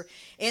lives or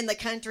in the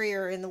country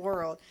or in the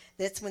world.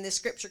 That's when this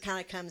scripture kind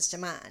of comes to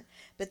mind.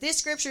 But this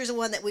scripture is the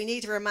one that we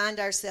need to remind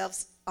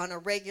ourselves on a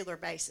regular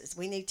basis.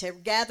 We need to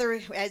gather,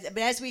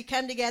 as we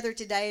come together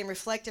today and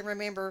reflect and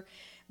remember,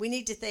 we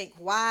need to think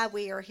why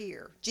we are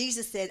here.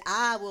 Jesus said,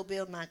 "I will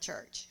build my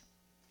church."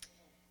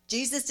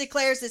 Jesus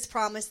declares this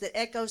promise that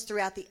echoes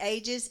throughout the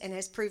ages and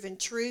has proven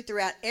true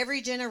throughout every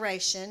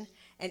generation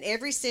and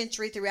every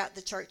century throughout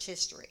the church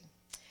history.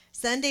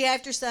 Sunday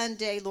after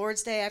Sunday,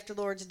 Lord's Day after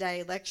Lord's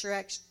Day, lecture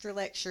after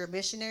lecture,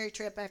 missionary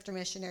trip after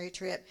missionary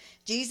trip,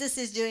 Jesus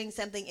is doing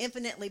something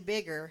infinitely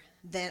bigger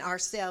than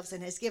ourselves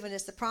and has given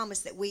us the promise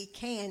that we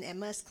can and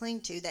must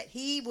cling to, that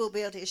he will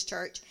build his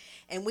church,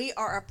 and we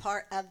are a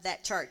part of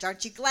that church.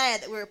 Aren't you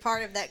glad that we're a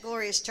part of that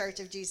glorious church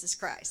of Jesus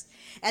Christ?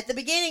 At the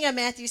beginning of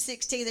Matthew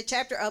 16, the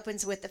chapter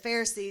opens with the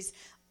Pharisees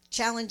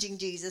challenging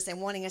Jesus and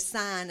wanting a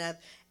sign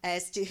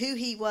as to who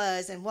he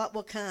was and what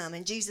will come.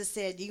 And Jesus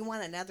said, do you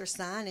want another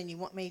sign? And you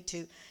want me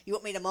to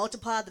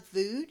multiply the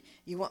food?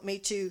 You want me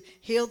to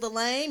heal the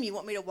lame? You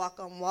want me to walk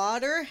on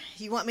water?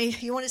 You want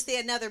to see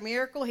another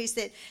miracle? He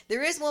said,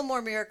 there is one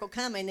more miracle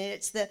coming, and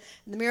it's the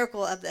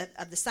miracle of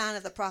the sign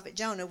of the prophet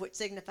Jonah, which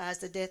signifies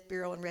the death,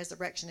 burial, and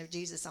resurrection of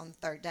Jesus on the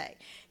third day.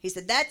 He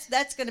said,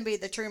 that's going to be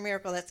the true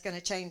miracle that's going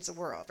to change the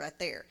world right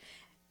there.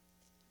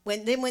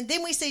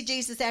 Then we see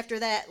Jesus after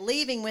that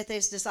leaving with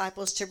his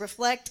disciples to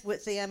reflect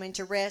with them and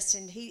to rest.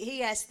 And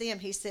he asked them,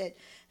 he said,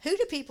 who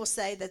do people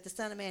say that the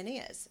Son of Man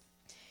is?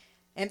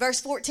 In verse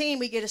 14,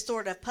 we get a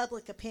sort of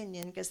public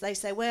opinion because they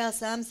say, well,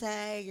 some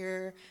say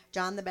you're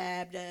John the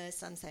Baptist,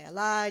 some say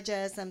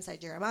Elijah, some say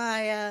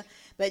Jeremiah.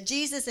 But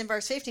Jesus in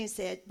verse 15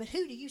 said, but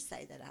who do you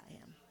say that I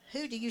am?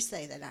 Who do you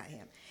say that I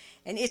am?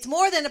 And it's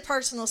more than a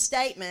personal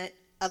statement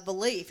of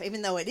belief,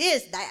 even though it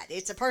is that.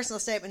 It's a personal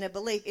statement of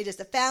belief. It is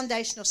the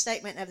foundational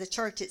statement of the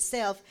church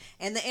itself,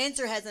 and the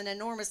answer has an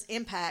enormous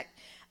impact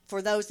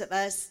for those of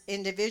us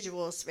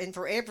individuals and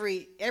for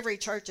every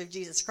church of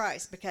Jesus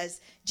Christ,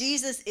 because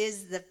Jesus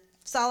is the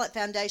solid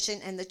foundation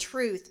and the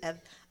truth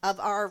of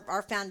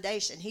our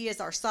foundation. He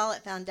is our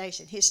solid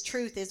foundation. His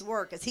truth is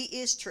word, because he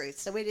is truth,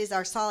 so it is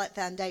our solid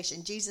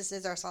foundation. Jesus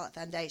is our solid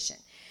foundation.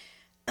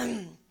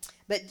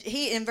 But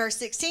in verse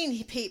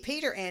 16,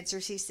 Peter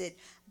answers, he said,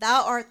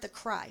 thou art the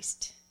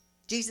Christ.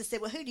 Jesus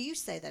said, well, who do you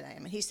say that I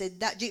am? And he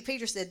said,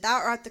 Peter said, thou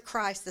art the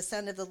Christ, the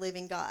Son of the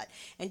living God.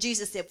 And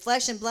Jesus said,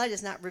 flesh and blood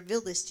has not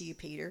revealed this to you,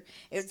 Peter.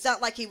 It's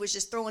not like he was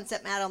just throwing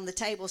something out on the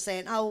table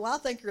saying, oh, well, I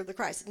think you're the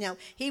Christ. No,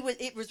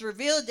 it was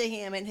revealed to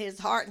him in his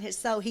heart and his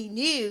soul. He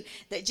knew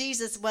that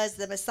Jesus was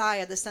the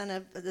Messiah, the Son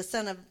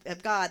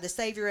of God, the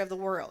Savior of the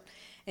world.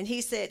 And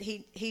he said,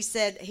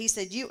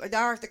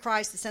 thou art the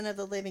Christ, the Son of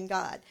the living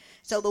God.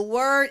 So the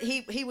Word,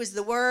 he was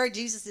the Word.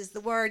 Jesus is the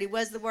Word. He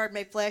was the Word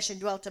made flesh and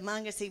dwelt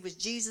among us. He was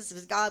Jesus. It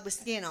was God with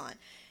skin on.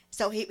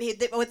 So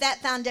with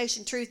that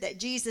foundation truth that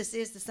Jesus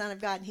is the Son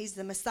of God and he's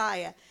the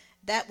Messiah,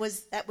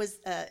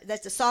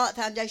 that's a solid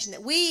foundation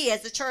that we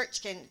as a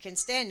church can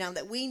stand on,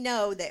 that we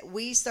know that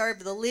we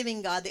serve the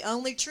living God, the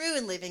only true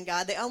and living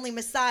God, the only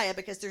Messiah,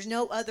 because there's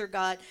no other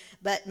God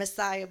but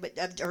Messiah,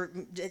 or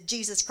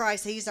Jesus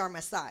Christ. He's our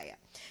Messiah.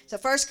 So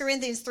 1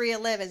 Corinthians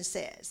 3:11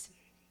 says,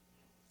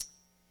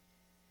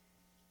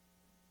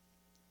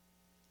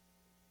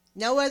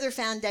 other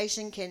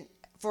foundation can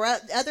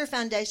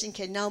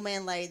no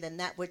man lay than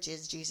that which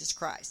is Jesus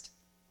Christ.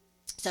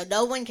 So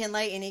no one can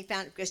lay any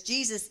foundation, because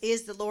Jesus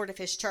is the Lord of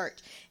his church.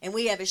 And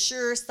we have a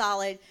sure,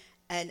 solid,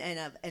 and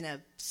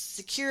a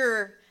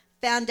secure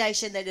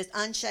foundation that is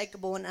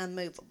unshakable and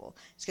unmovable.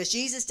 It's because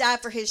Jesus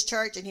died for his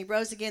church, and he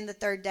rose again the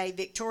third day,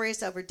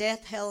 victorious over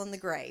death, hell, and the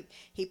grave.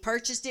 He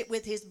purchased it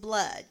with his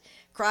blood.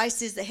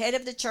 Christ is the head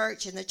of the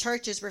church, and the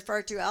church is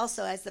referred to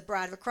also as the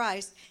bride of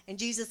Christ. And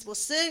Jesus will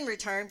soon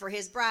return for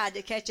his bride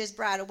to catch his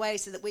bride away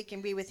so that we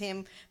can be with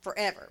him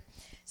forever.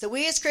 So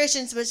we as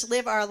Christians must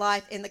live our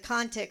life in the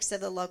context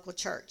of the local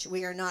church.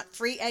 We are not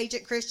free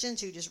agent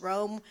Christians who just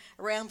roam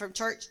around from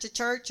church to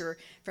church or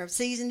from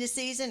season to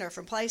season or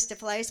from place to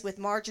place with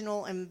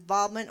marginal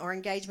involvement or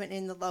engagement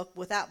in the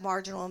without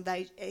marginal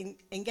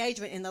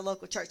engagement in the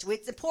local church.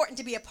 It's important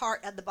to be a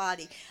part of a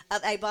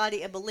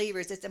body of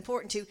believers. It's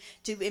important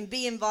to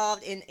be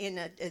involved in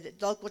a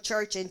local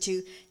church and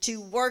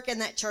to work in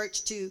that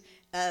church to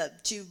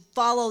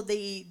follow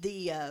the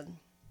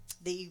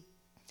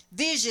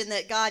vision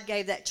that God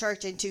gave that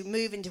church and to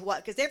move into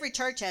because every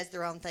church has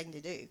their own thing to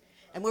do.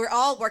 And we're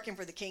all working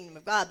for the kingdom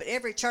of God, but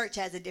every church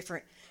has a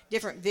different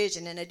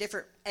vision and a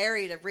different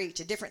area to reach,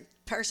 a different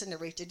person to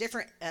reach, a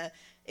different,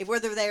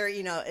 whether they're,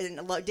 in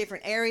a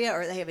different area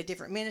or they have a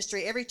different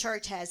ministry. Every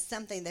church has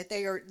something that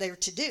they're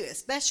to do, a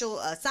special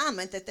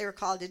assignment that they're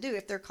called to do.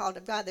 If they're called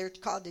of God, they're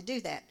called to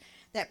do that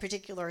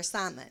particular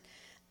assignment.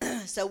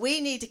 So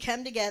we need to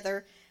come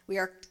together. We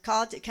are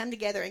called to come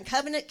together in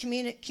covenant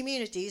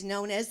communities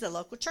known as the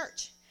local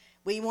church.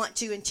 We want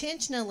to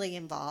intentionally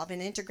involve and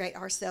integrate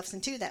ourselves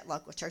into that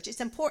local church.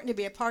 It's important to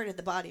be a part of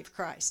the body of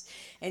Christ.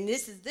 And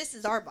this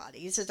is our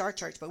body. This is our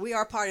church. But we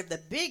are part of the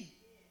big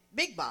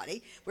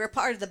body. We're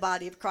part of the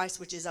body of Christ,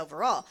 which is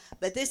overall.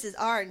 But this is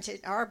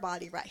our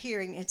body right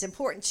here. And it's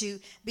important to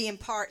be in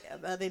part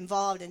of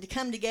involved and to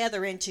come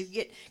together and to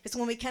get, because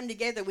when we come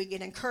together, we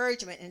get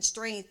encouragement and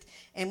strength,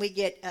 and we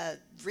get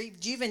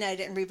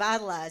rejuvenated and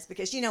revitalized.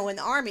 Because, in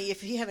the army,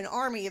 if you have an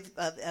army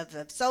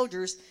of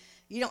soldiers,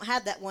 you don't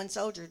have that one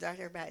soldier right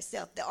there by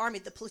itself. The army,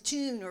 the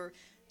platoon, or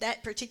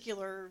that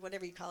particular,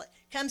 whatever you call it,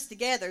 comes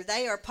together.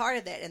 They are part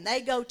of that, and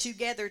they go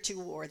together to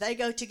war. They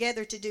go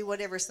together to do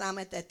whatever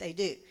assignment that they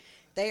do.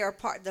 They are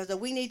part. So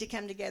we need to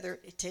come together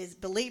as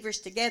believers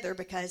together,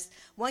 because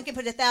one can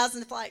put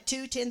 1,000 to flight,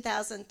 2,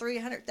 10,000,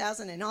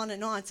 300,000, and on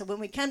and on. So when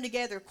we come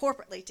together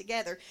corporately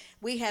together,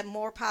 we have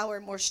more power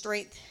and more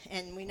strength,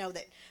 and we know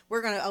that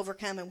we're going to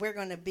overcome, and we're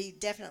going to be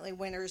definitely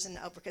winners, and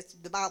because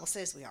the Bible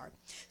says we are.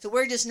 So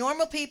we're just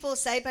normal people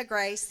saved by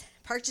grace,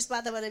 purchased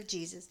by the blood of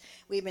Jesus.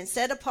 We've been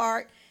set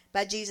apart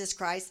by Jesus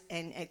Christ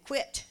and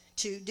equipped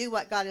to do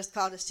what God has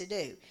called us to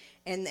do.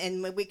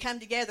 And when we come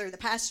together, the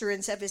pastor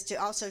and stuff is to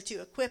also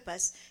to equip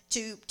us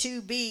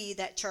to be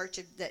that church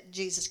of that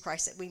Jesus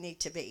Christ that we need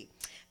to be.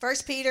 1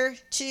 Peter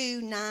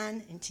 2,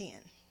 9 and 10.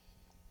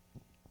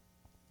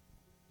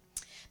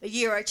 But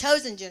ye are a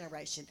chosen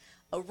generation,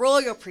 a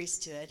royal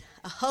priesthood,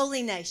 a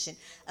holy nation,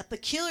 a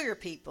peculiar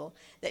people,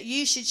 that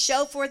you should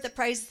show forth the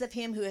praises of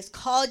him who has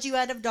called you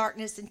out of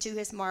darkness into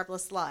his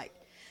marvelous light,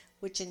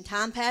 which in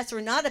time past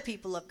were not a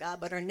people of God,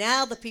 but are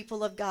now the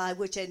people of God,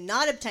 which had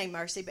not obtained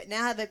mercy, but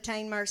now have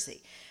obtained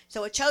mercy.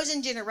 So a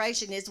chosen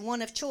generation is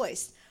one of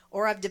choice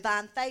or of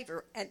divine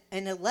favor, an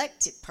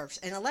elect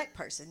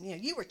person. You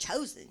know, you were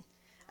chosen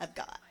of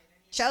God.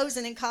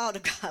 Chosen and called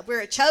of God.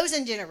 We're a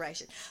chosen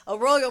generation. A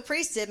royal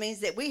priesthood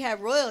means that we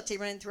have royalty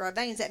running through our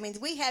veins. That means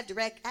we have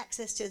direct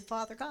access to the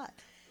Father God.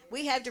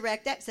 We have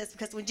direct access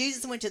because when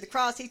Jesus went to the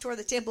cross, he tore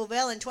the temple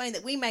veil in twain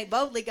that we may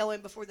boldly go in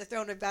before the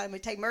throne of God and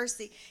obtain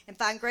mercy and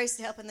find grace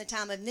to help in the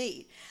time of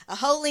need. A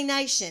holy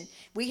nation.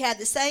 We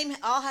have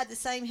all have the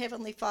same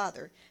heavenly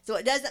Father. So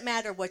it doesn't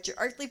matter what your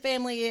earthly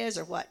family is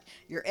or what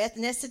your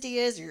ethnicity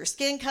is or your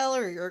skin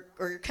color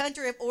or your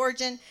country of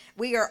origin.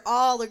 We are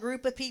all a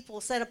group of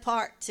people set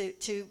apart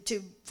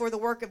for the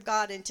work of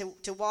God and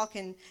to walk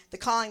in the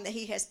calling that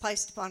he has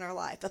placed upon our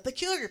life. A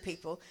peculiar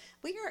people.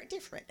 We are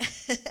different.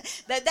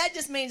 that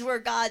just means we're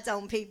God's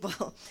own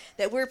people,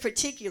 that we're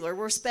particular,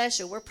 we're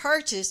special, we're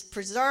purchased,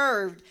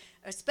 preserved,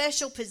 a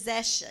special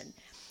possession.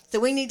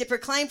 So we need to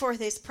proclaim forth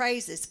his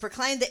praises,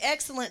 proclaim the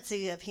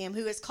excellency of him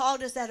who has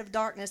called us out of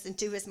darkness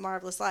into his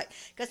marvelous light.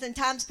 Because in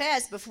times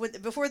past,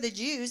 before the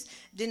Jews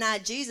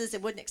denied Jesus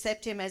and wouldn't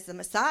accept him as the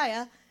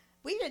Messiah,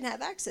 we didn't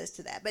have access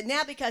to that. But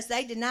now because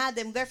they denied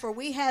them, therefore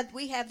we have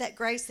that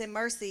grace and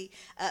mercy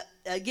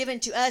given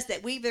to us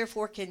that we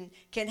therefore can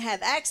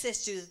have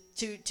access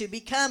to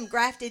become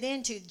grafted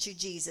into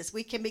Jesus.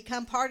 We can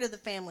become part of the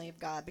family of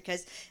God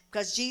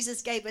because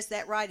Jesus gave us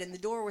that right, and the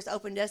door was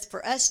opened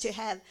for us to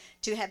have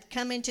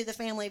come into the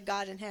family of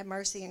God and have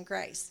mercy and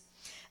grace.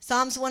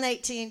 Psalms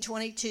 118,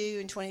 22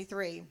 and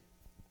 23.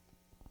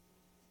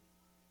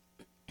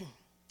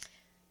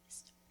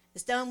 The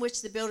stone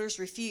which the builders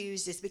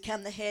refused is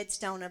become the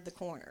headstone of the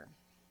corner.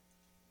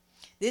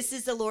 This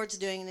is the Lord's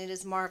doing, and it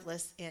is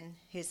marvelous in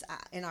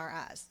our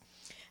eyes.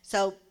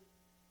 So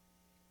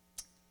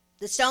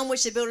the stone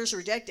which the builders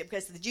rejected,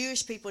 because the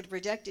Jewish people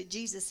rejected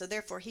Jesus, so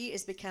therefore he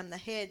has become the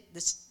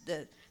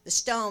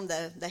stone,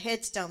 the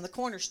headstone, the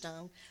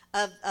cornerstone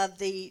of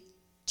the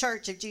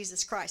church of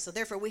Jesus Christ. So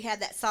therefore we have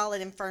that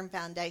solid and firm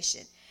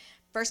foundation.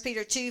 1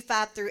 Peter 2,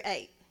 5 through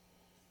 8.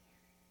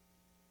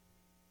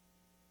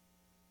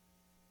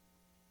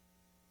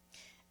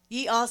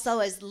 Ye also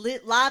as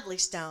lively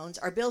stones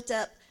are built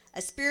up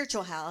a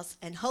spiritual house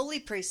and holy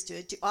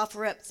priesthood to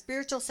offer up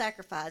spiritual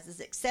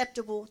sacrifices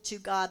acceptable to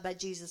God by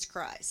Jesus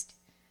Christ.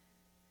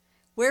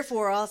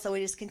 Wherefore also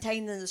it is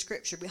contained in the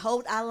scripture,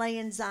 Behold, I lay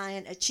in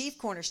Zion a chief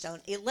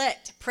cornerstone,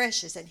 elect,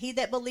 precious, and he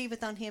that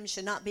believeth on him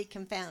shall not be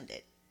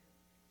confounded.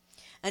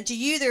 Unto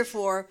you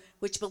therefore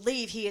which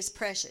believe he is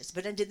precious,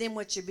 but unto them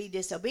which should be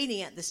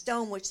disobedient, the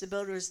stone which the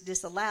builders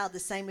disallowed, the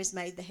same is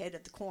made the head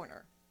of the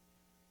corner.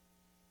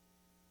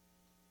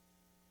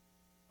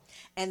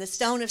 And the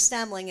stone of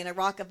stumbling and a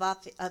rock of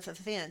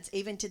offense,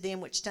 even to them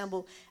which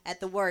stumble at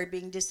the word,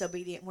 being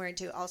disobedient,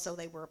 whereunto also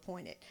they were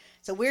appointed.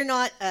 So we're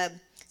not.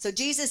 So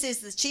Jesus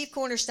is the chief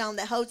cornerstone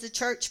that holds the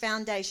church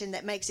foundation,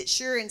 that makes it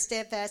sure and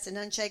steadfast and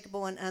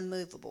unshakable and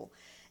unmovable.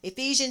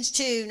 Ephesians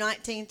 2,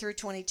 19 through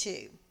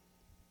 22.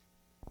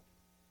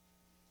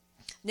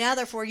 Now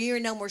therefore you are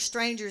no more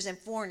strangers and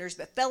foreigners,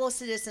 but fellow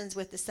citizens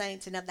with the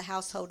saints and of the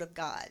household of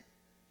God,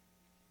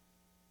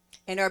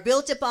 and are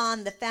built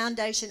upon the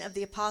foundation of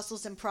the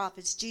apostles and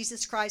prophets,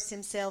 Jesus Christ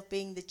himself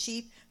being the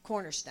chief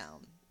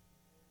cornerstone,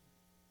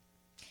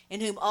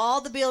 in whom all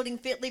the building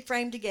fitly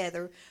framed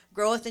together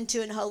groweth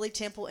into an holy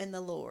temple in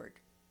the Lord,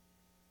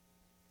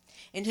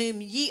 in whom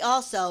ye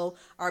also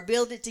are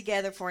builded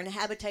together for an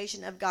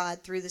habitation of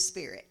God through the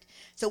Spirit.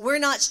 So we're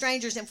not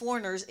strangers and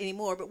foreigners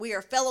anymore, but we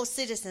are fellow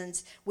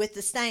citizens with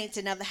the saints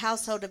and of the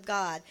household of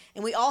God,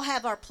 and we all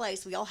have our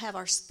place, we all have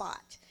our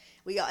spot.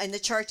 We are in the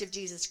church of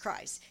Jesus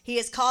Christ. He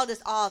has called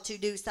us all to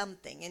do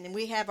something, and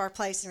we have our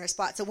place and our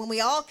spot. So when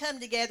we all come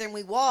together and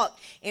we walk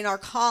in our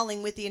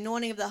calling with the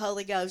anointing of the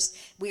Holy Ghost,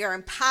 we are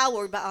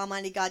empowered by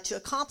Almighty God to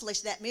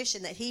accomplish that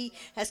mission that he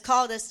has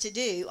called us to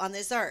do on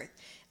this earth.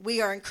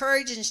 We are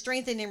encouraged and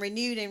strengthened and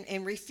renewed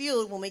and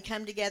refueled when we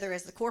come together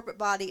as the corporate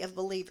body of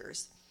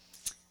believers.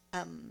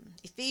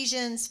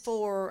 Ephesians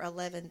 4,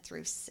 11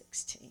 through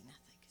 16.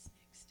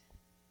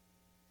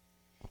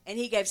 And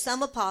he gave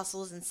some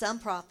apostles and some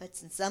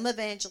prophets and some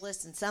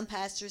evangelists and some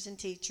pastors and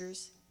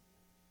teachers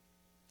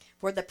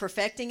for the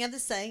perfecting of the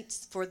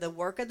saints, for the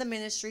work of the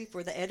ministry,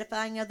 for the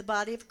edifying of the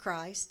body of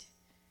Christ,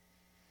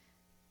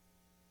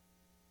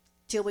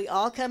 till we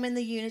all come in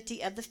the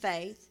unity of the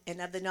faith and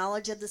of the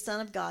knowledge of the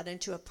Son of God,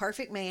 unto a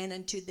perfect man,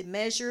 unto the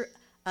measure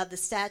of the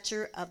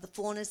stature of the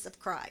fullness of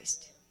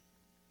Christ,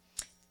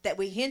 that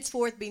we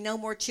henceforth be no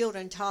more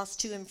children, tossed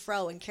to and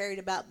fro and carried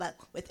about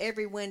with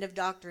every wind of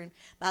doctrine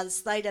by the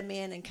sleight of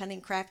men and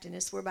cunning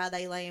craftiness, whereby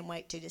they lay in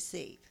wait to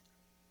deceive.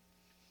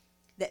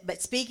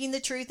 but speaking the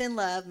truth in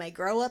love may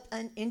grow up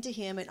into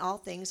him in all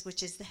things,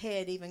 which is the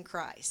head, even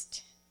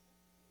Christ,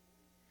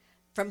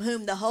 from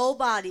whom the whole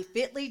body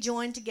fitly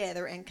joined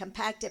together and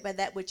compacted by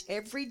that which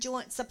every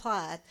joint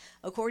supplieth,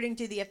 according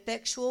to the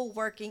effectual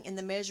working in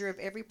the measure of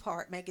every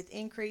part, maketh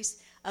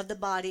increase of the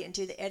body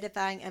unto the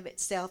edifying of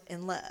itself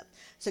in love.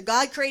 So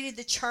God created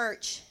the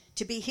church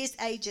to be his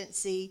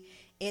agency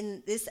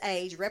in this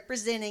age,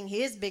 representing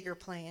his bigger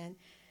plan,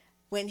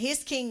 when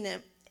his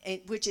kingdom,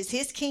 which is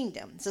his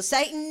kingdom. So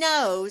Satan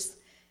knows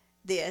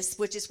this,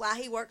 which is why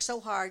he works so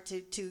hard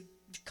to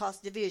cause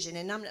division.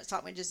 And I'm not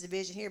talking about just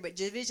division here, but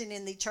division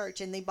in the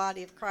church, in the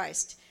body of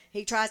Christ.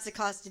 He tries to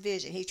cause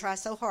division. He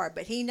tries so hard.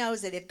 But he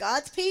knows that if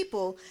God's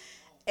people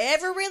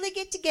ever really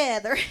get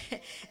together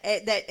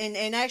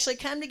and actually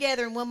come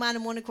together in one mind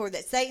and one accord,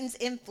 that Satan's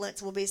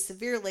influence will be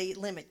severely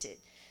limited.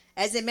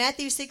 As in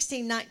Matthew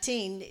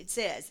 16:19, it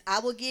says, I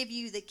will give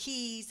you the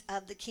keys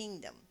of the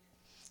kingdom.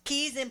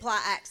 Keys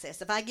imply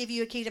access. If I give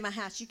you a key to my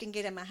house, you can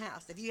get in my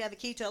house. If you have a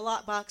key to a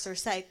lockbox or a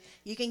safe,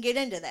 you can get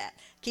into that.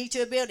 Key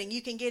to a building,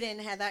 you can get in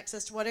and have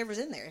access to whatever's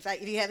in there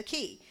if you have a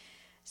key.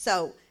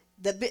 So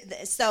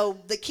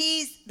the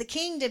keys, the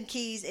kingdom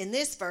keys in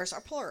this verse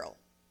are plural.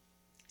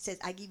 It says,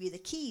 I give you the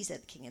keys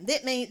of the kingdom.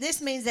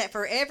 This means that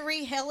for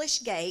every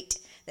hellish gate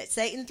that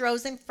Satan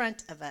throws in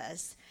front of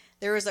us,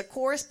 there is a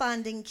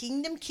corresponding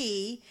kingdom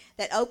key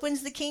that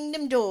opens the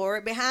kingdom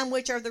door, behind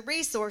which are the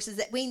resources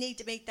that we need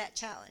to meet that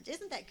challenge.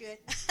 Isn't that good?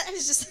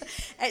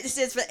 It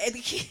says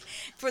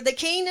for the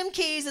kingdom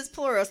keys is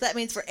plural. So that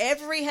means for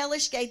every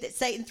hellish gate that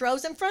Satan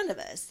throws in front of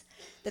us,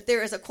 that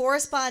there is a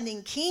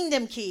corresponding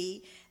kingdom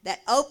key that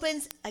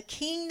opens a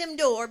kingdom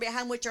door,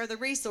 behind which are the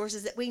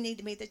resources that we need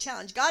to meet the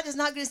challenge. God is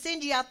not going to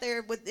send you out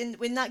there and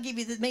not give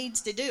you the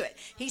means to do it.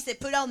 He said,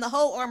 put on the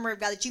whole armor of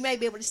God that you may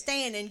be able to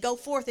stand and go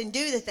forth and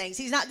do the things.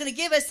 He's not going to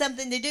give us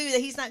something to do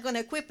that he's not going to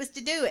equip us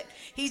to do it.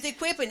 He's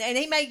equipping, and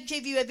he may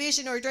give you a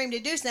vision or a dream to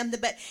do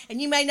something, and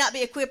you may not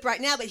be equipped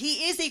right now, but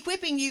he is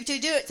equipping you to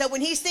do it. So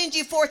when he sends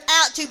you forth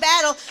out to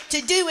battle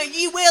to do it,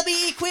 you will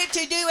be equipped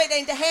to do it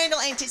and to handle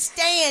and to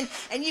stand,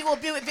 and you will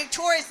do it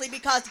victoriously,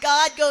 because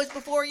God goes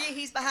before you.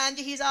 He's behind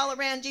you. He's all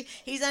around you.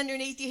 He's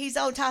underneath you. He's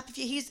on top of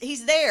you.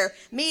 He's there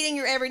meeting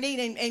your every need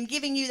and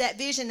giving you that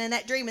vision and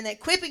that dream and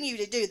equipping you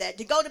to do that,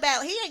 to go to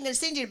battle. He ain't going to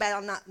send you to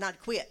battle not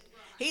equipped.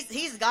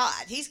 He's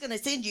God. He's going to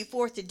send you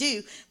forth to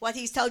do what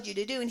he's told you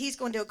to do, and he's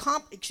going to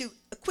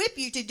equip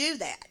you to do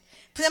that.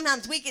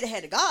 Sometimes we get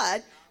ahead of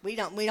God. We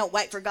don't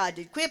wait for God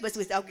to equip us.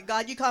 We say, okay,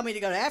 God, you called me to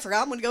go to Africa.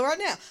 I'm going to go right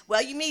now.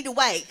 Well, you need to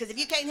wait, because if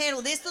you can't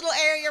handle this little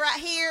area right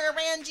here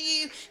around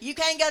you, you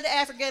can't go to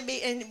Africa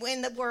and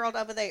win the world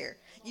over there.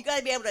 You got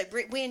to be able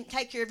to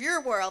take care of your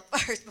world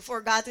first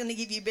before God's going to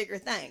give you bigger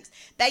things.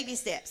 Baby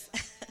steps.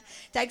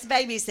 Takes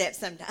baby steps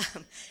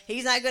sometimes.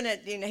 He's not going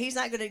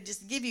to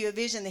just give you a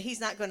vision that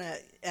he's not going to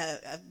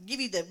give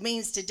you the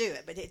means to do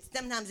it. But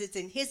sometimes it's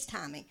in his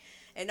timing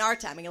and our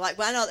timing. Like,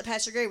 well, I know that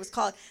Pastor Gary was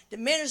called to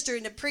minister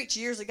and to preach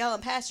years ago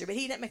and pastor, but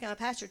he didn't become a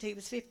pastor until he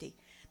was 50.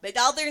 But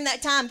all during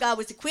that time, God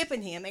was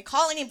equipping him and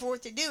calling him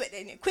forth to do it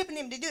and equipping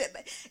him to do it.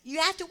 But you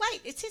have to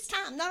wait. It's his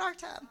time, not our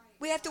time.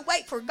 We have to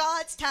wait for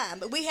God's time.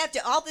 But we have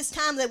to, all this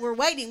time that we're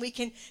waiting, we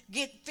can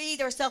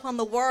feed ourselves on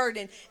the word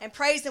and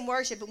praise and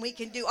worship, and we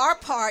can do our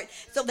part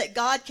so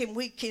that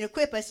we can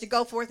equip us to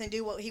go forth and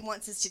do what he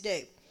wants us to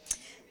do.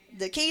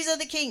 The keys of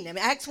the kingdom.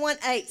 Acts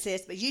 1:8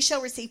 says, but you shall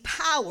receive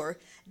power,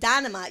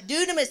 dynamite,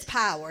 dunamis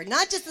power,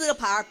 not just little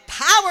power,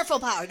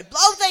 powerful power to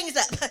blow things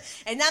up.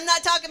 And I'm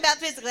not talking about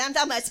physically, I'm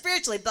talking about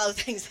spiritually blow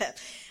things up.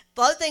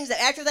 Blow things up.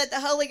 After that,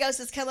 the Holy Ghost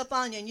has come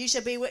upon you, and you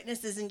shall be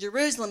witnesses in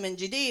Jerusalem and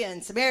Judea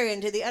and Samaria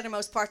and to the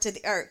uttermost parts of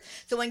the earth.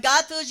 So when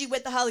God fills you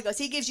with the Holy Ghost,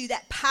 he gives you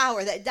that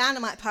power, that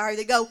dynamite power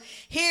to go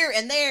here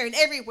and there and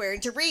everywhere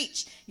and to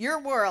reach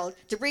your world,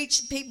 to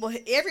reach people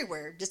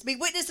everywhere. Just be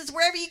witnesses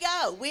wherever you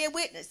go. Be a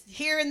witness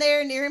here and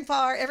there, near and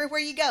far,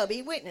 everywhere you go. Be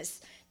a witness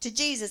to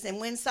Jesus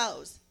and win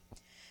souls.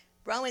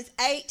 Romans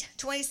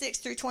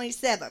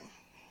 8:26-27.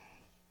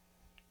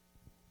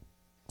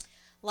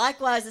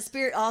 Likewise, the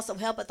Spirit also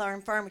helpeth our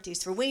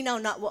infirmities, for we know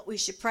not what we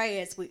should pray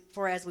as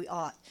we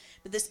ought.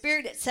 But the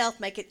Spirit itself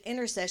maketh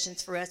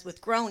intercessions for us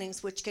with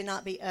groanings which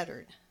cannot be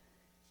uttered.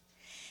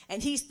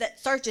 And he that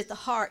searcheth the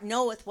heart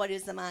knoweth what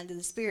is the mind of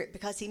the Spirit,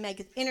 because he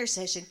maketh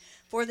intercession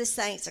for the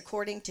saints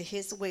according to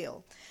his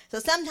will. So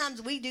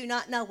sometimes we do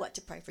not know what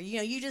to pray for.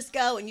 You just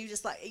go and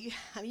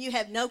you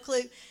have no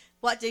clue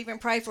what to even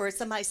pray for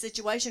somebody's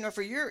situation or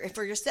for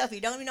yourself. You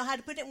don't even know how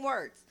to put it in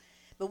words.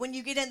 But when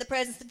you get in the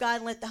presence of God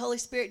and let the Holy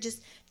Spirit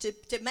just to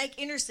make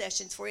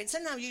intercessions for you, and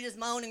sometimes you just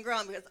moan and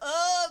groan because,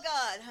 oh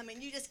God,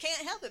 you just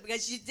can't help it,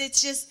 because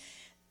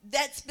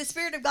that's the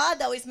Spirit of God,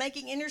 though, is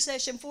making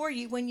intercession for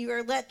you when you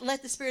are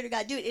let the Spirit of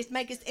God do it. It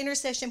makes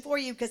intercession for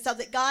you so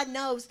that God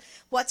knows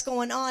what's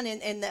going on,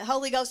 and the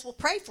Holy Ghost will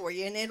pray for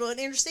you and it will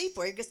intercede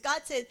for you, because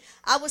God said,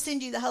 I will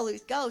send you the Holy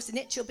Ghost and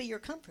it shall be your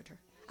comforter.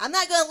 I'm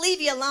not going to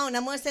leave you alone.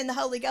 I'm going to send the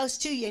Holy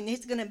Ghost to you, and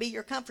he's going to be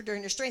your comforter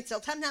and your strength. So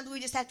sometimes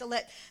we just have to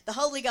let the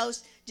Holy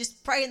Ghost,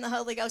 just pray in the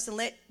Holy Ghost and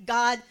let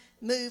God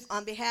move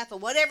on behalf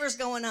of whatever's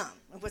going on,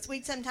 which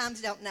we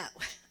sometimes don't know.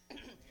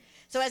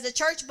 So as a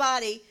church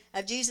body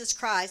of Jesus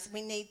Christ,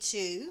 we need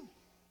to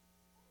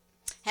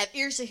have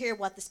ears to hear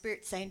what the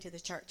Spirit's saying to the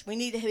church. We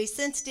need to be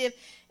sensitive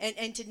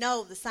and to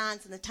know the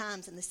signs and the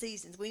times and the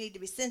seasons. We need to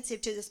be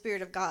sensitive to the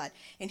Spirit of God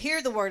and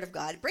hear the Word of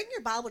God. Bring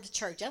your Bible to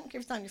church. I don't care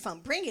if it's on your phone.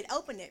 Bring it,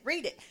 open it,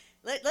 read it.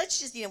 Let's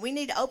just, we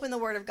need to open the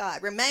Word of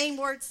God. Remain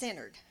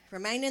Word-centered.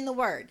 Remain in the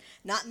Word.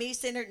 Not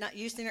me-centered, not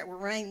you-centered.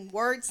 Remain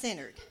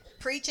Word-centered.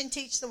 Preach and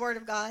teach the Word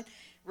of God.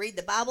 Read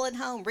the Bible at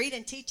home. Read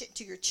and teach it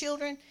to your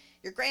children,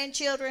 your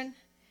grandchildren.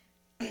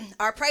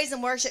 Our praise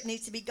and worship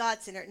needs to be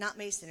God-centered, not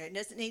me-centered. It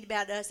doesn't need to be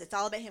about us. It's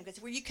all about Him.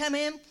 Because when you come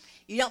in,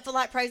 you don't feel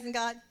like praising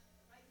God.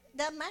 It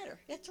doesn't matter.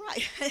 That's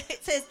right.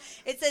 It says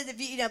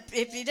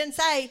if you didn't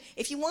say,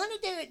 if you want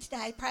to do it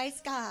today,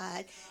 praise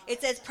God. It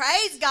says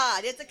praise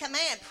God. It's a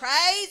command.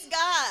 Praise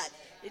God.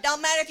 It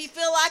don't matter if you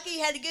feel like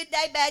you had a good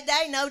day, bad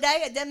day, no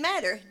day. It doesn't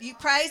matter. You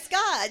praise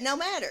God no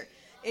matter.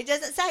 It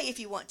doesn't say if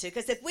you want to,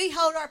 because if we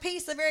hold our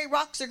peace, the very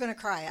rocks are going to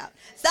cry out.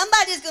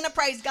 Somebody's going to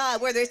praise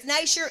God, whether it's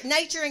nature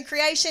and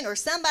creation, or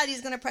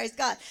somebody's going to praise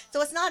God.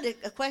 So it's not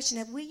a question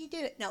of, will you do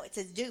it? No, it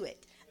says do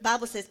it. The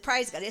Bible says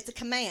praise God. It's a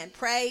command.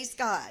 Praise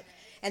God.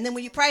 And then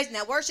when you praise,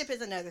 now worship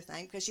is another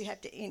thing, because you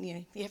have to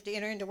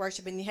enter into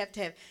worship, and you have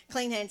to have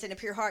clean hands and a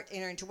pure heart to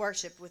enter into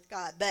worship with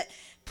God. But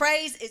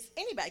praise is,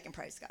 anybody can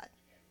praise God.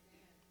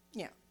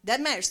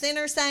 Doesn't matter.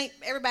 Sinner, saint,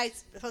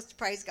 everybody's supposed to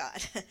praise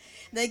God.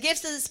 The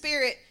gifts of the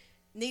Spirit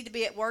need to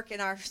be at work in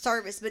our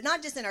service, but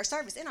not just in our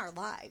service, in our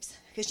lives.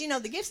 Because,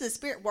 the gifts of the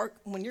Spirit work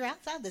when you're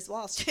outside this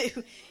walls,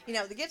 too.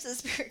 The gifts of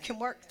the Spirit can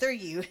work through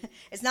you.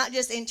 It's not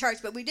just in church,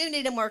 but we do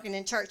need them working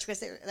in church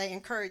because they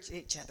encourage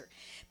each other.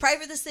 Pray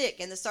for the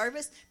sick in the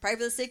service. Pray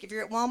for the sick. If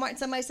you're at Walmart and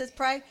somebody says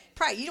pray,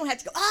 pray. You don't have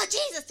to go, oh,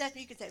 Jesus, touch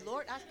me. You can say,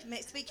 Lord,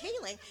 I speak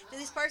healing to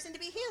this person to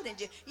be healed in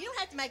you. You don't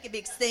have to make a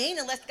big scene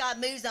unless God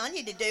moves on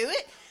you to do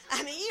it.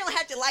 You don't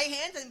have to lay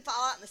hands and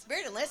fall out in the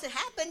Spirit unless it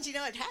happens. It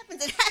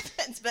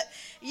happens. But,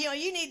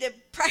 you need to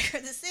pray for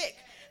the sick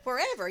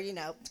forever,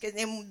 because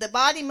the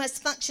body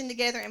must function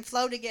together and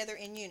flow together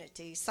in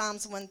unity.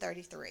 Psalms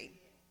 133.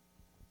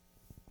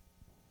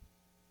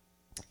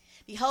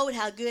 Behold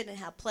how good and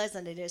how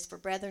pleasant it is for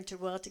brethren to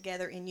dwell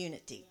together in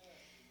unity.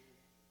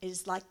 It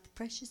is like the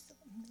precious,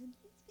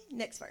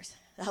 next verse,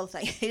 the whole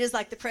thing. It is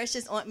like the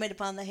precious ointment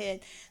upon the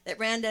head that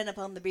ran down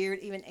upon the beard,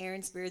 even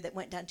Aaron's beard that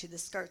went down to the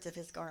skirts of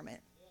his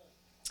garment.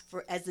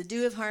 For as the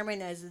dew of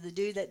Hermon, as the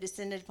dew that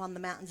descended upon the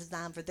mountains of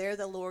Zion, for there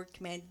the Lord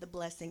commanded the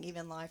blessing,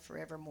 even life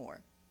forevermore.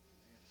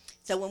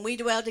 So when we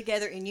dwell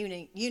together in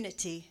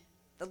unity,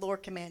 the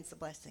Lord commands the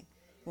blessing.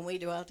 When we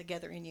dwell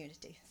together in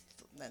unity,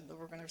 then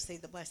we're going to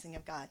receive the blessing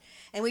of God.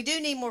 And we do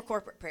need more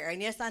corporate prayer.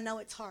 And yes, I know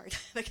it's hard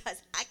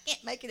because I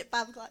can't make it at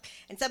 5 o'clock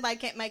and somebody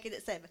can't make it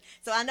at 7.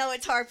 So I know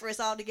it's hard for us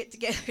all to get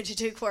together to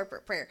do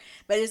corporate prayer.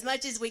 But as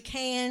much as we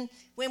can,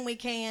 when we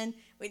can,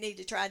 we need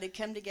to try to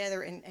come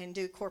together and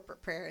do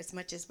corporate prayer as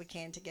much as we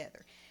can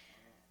together.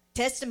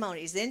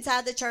 Testimonies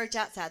inside the church,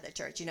 outside the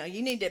church.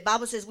 You need to, the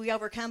Bible says we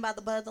overcome by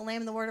the blood of the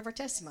Lamb and the word of our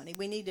testimony.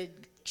 We need to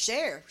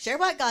share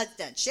what God's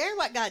done. Share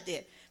what God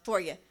did for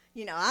you.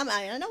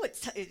 I know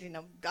it's,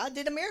 God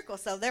did a miracle,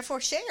 so therefore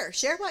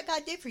share what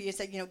God did for you.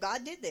 Say,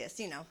 God did this,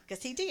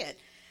 because He did.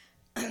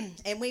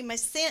 And we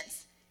must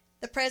sense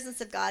the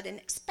presence of God and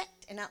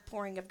expect an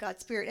outpouring of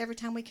God's Spirit every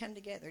time we come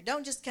together.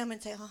 Don't just come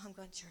and say, oh, I'm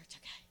going to church,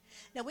 okay.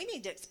 No, we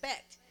need to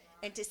expect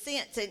and to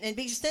sense and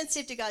be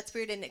sensitive to God's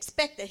Spirit and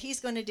expect that He's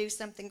going to do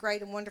something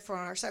great and wonderful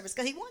in our service,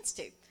 because He wants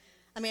to.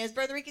 As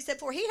Brother Ricky said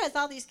before, He has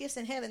all these gifts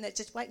in heaven that's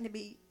just waiting to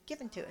be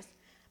given to us.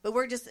 But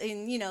we're just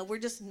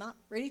not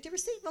ready to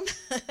receive them.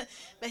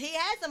 But He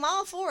has them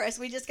all for us.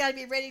 We just got to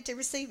be ready to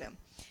receive them.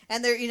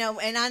 And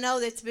and I know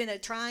that's been a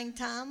trying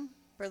time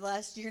for the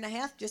last year and a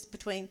half, just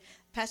between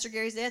Pastor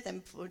Gary's death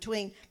and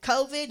between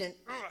COVID and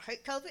I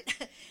hate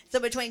COVID. So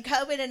between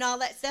COVID and all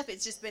that stuff,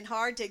 it's just been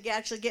hard to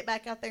actually get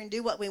back out there and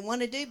do what we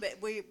want to do. But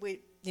we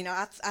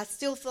I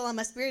still feel in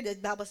my spirit that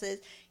the Bible says,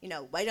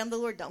 wait on the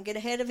Lord. Don't get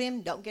ahead of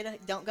Him. Don't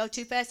go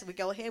too fast. If we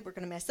go ahead, we're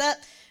going to mess up.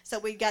 So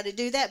we've got to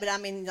do that. But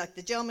like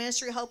the jail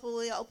ministry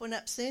hopefully will open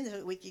up soon.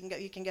 So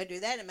you can go do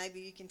that, and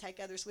maybe you can take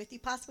others with you.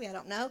 Possibly, I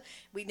don't know.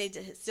 We need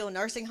to still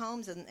nursing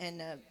homes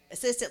and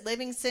assisted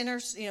living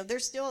centers.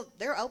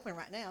 They're open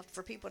right now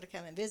for people to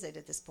come and visit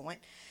at this point.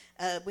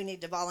 We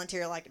need to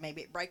volunteer, like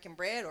maybe at Breaking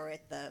Bread or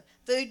at the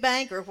food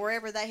bank or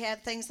wherever they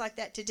have things like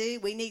that to do.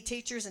 We need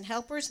teachers and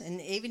helpers,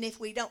 and even if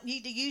we don't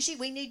need to use you,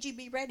 we need you to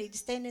be ready to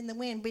stand in the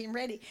wind, being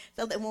ready,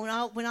 so that when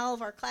all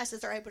of our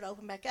classes are able to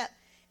open back up,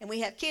 and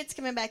we have kids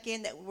coming back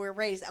in that we're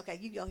ready. Okay,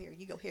 you go here,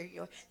 you go here, you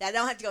go. That I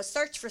don't have to go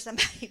search for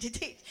somebody to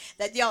teach.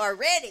 That y'all are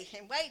ready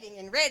and waiting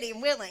and ready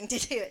and willing to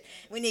do it.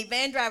 We need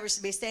van drivers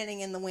to be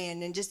standing in the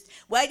wind and just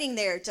waiting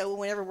there so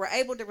whenever we're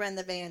able to run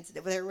the vans,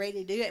 that they're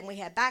ready to do it, and we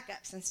have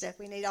backups and stuff.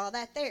 We need all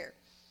that there.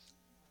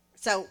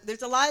 So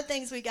there's a lot of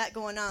things we got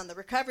going on. The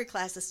recovery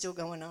class is still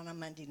going on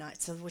Monday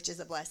nights, which is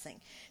a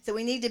blessing. So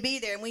we need to be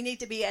there, and we need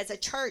to be as a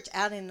church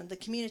out in the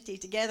community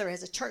together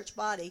as a church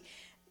body,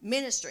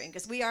 ministering,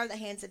 because we are the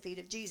hands and feet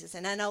of Jesus.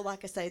 And I know,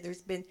 like I say,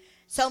 there's been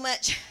so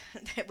much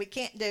that we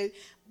can't do,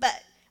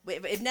 but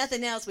if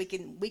nothing else, we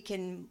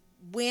can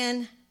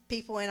win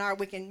people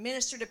we can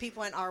minister to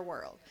people in our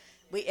world.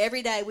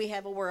 Every day we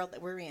have a world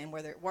that we're in,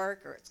 whether at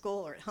work or at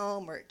school or at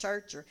home or at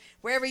church or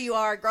wherever you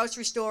are,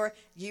 grocery store,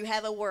 you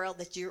have a world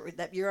that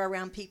you're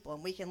around people,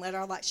 and we can let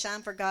our light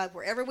shine for God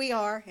wherever we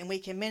are, and we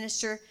can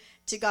minister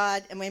to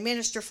God, and we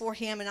minister for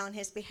Him and on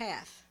His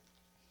behalf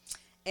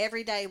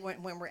every day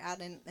when we're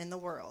out in the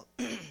world.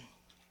 And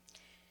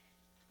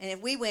if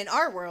we win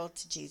our world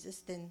to Jesus,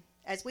 then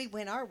as we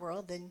win our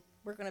world, then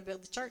we're going to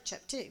build the church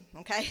up too,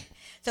 okay?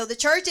 So the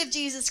Church of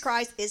Jesus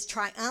Christ is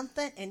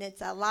triumphant, and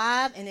it's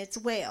alive, and it's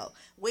well.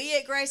 We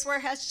at Grace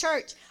Warehouse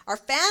Church are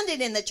founded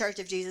in the Church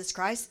of Jesus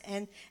Christ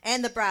and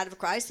the bride of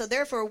Christ. So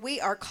therefore we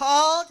are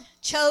called,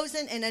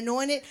 chosen, and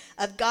anointed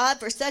of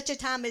God for such a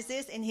time as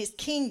this in His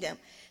kingdom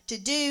to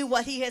do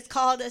what He has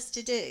called us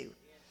to do.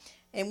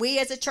 And we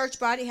as a church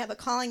body have a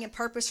calling and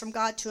purpose from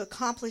God to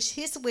accomplish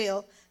His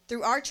will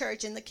through our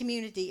church in the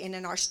community and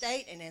in our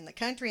state and in the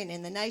country and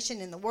in the nation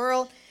and the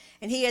world.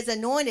 And He has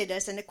anointed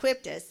us and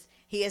equipped us.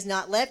 He has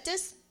not left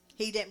us.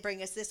 He didn't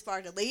bring us this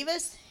far to leave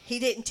us. He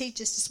didn't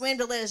teach us to swim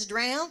to let us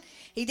drown.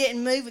 He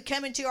didn't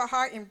come into our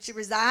heart and to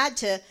reside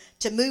to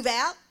move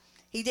out.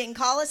 He didn't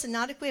call us and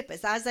not equip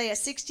us. Isaiah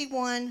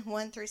 61,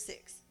 1-6.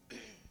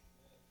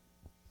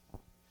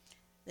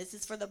 This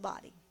is for the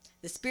body.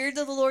 The Spirit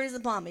of the Lord is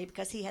upon me,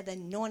 because He hath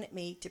anointed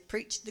me to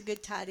preach the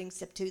good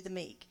tidings to the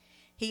meek.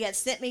 He hath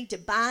sent me to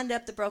bind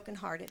up the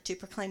brokenhearted, to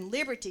proclaim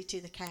liberty to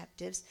the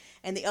captives,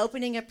 and the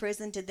opening of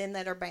prison to them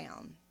that are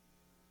bound,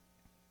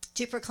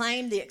 to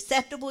proclaim the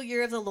acceptable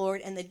year of the Lord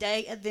and the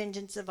day of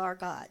vengeance of our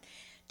God,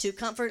 to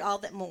comfort all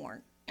that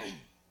mourn,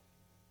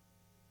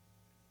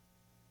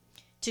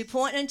 to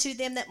point unto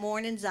them that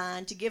mourn in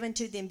Zion, to give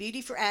unto them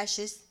beauty for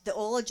ashes, the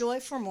oil of joy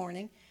for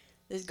mourning,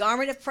 the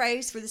garment of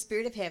praise for the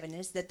spirit of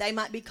heaviness, that they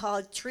might be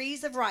called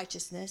trees of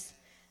righteousness,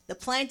 the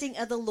planting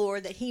of the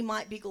Lord, that He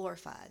might be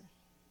glorified.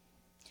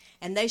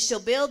 And they shall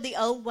build the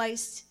old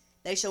waste.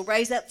 They shall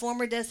raise up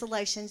former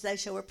desolations. They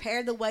shall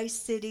repair the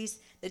waste cities,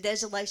 the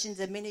desolations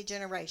of many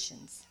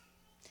generations.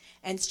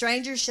 And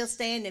strangers shall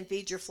stand and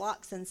feed your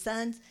flocks, and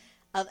sons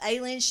of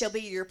aliens shall be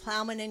your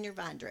plowmen and your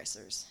vine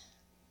dressers.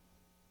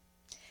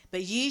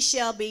 But ye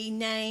shall be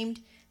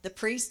named the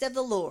priests of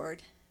the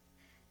Lord.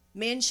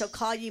 Men shall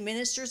call you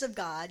ministers of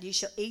God. You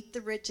shall eat the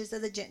riches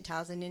of the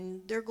Gentiles, and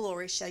in their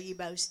glory shall you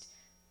boast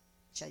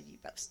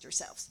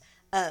yourselves.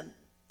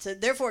 So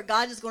therefore,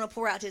 God is going to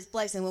pour out His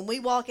blessing. When we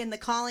walk in the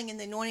calling and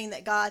the anointing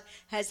that God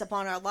has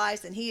upon our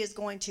lives, and He is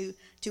going to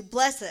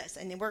bless us,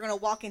 and then we're going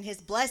to walk in His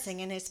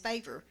blessing and His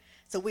favor.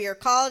 So we are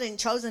called and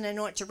chosen and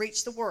anointed to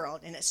reach the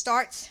world, and it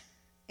starts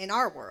in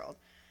our world.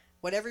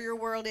 Whatever your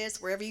world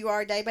is, wherever you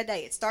are day by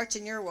day, it starts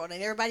in your world.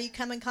 And everybody you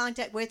come in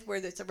contact with,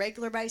 whether it's a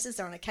regular basis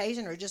or on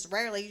occasion or just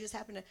rarely, you just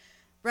happen to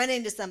run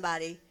into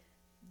somebody,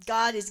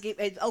 God is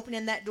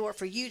opening that door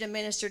for you to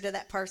minister to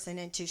that person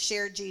and to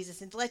share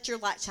Jesus and to let your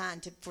light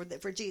shine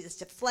for Jesus,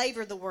 to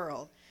flavor the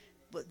world,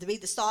 to be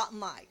the salt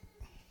and light.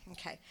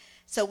 Okay.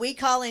 So we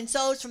call in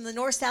souls from the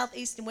north, south,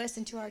 east, and west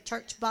into our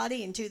church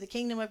body, into the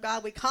kingdom of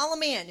God. We call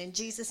them in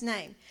Jesus'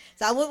 name.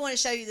 So I would want to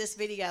show you this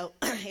video.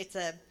 It's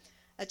a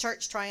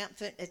church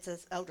triumphant. It's an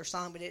older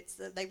song, but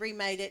they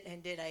remade it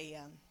and did a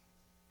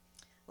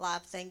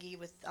live thingy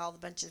with all the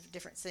bunch of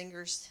different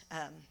singers.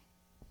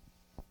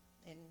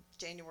 In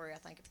January, I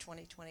think, of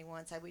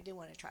 2021. So we do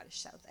want to try to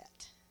show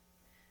that.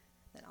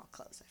 Then I'll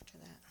close after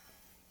that.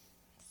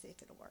 See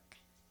if it'll work.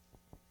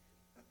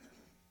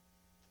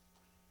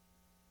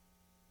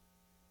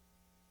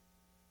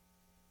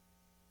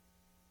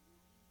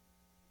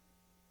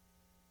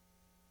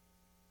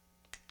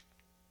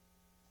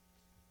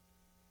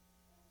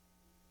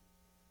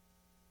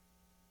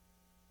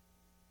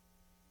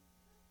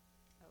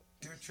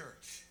 Dear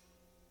church,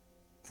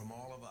 from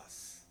all of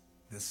us,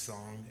 this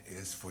song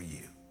is for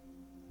you.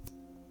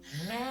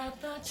 Let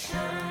the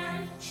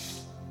church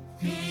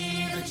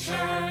be the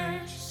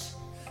church.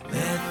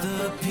 Let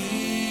the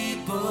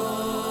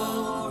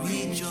people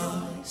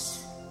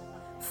rejoice.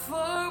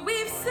 For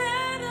we've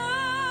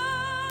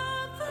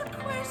settled the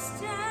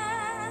question.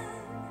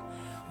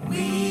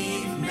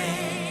 We've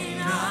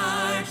made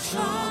our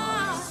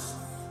choice.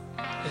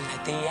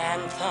 Let the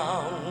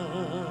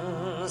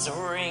anthems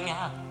ring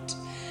out,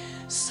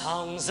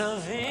 songs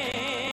of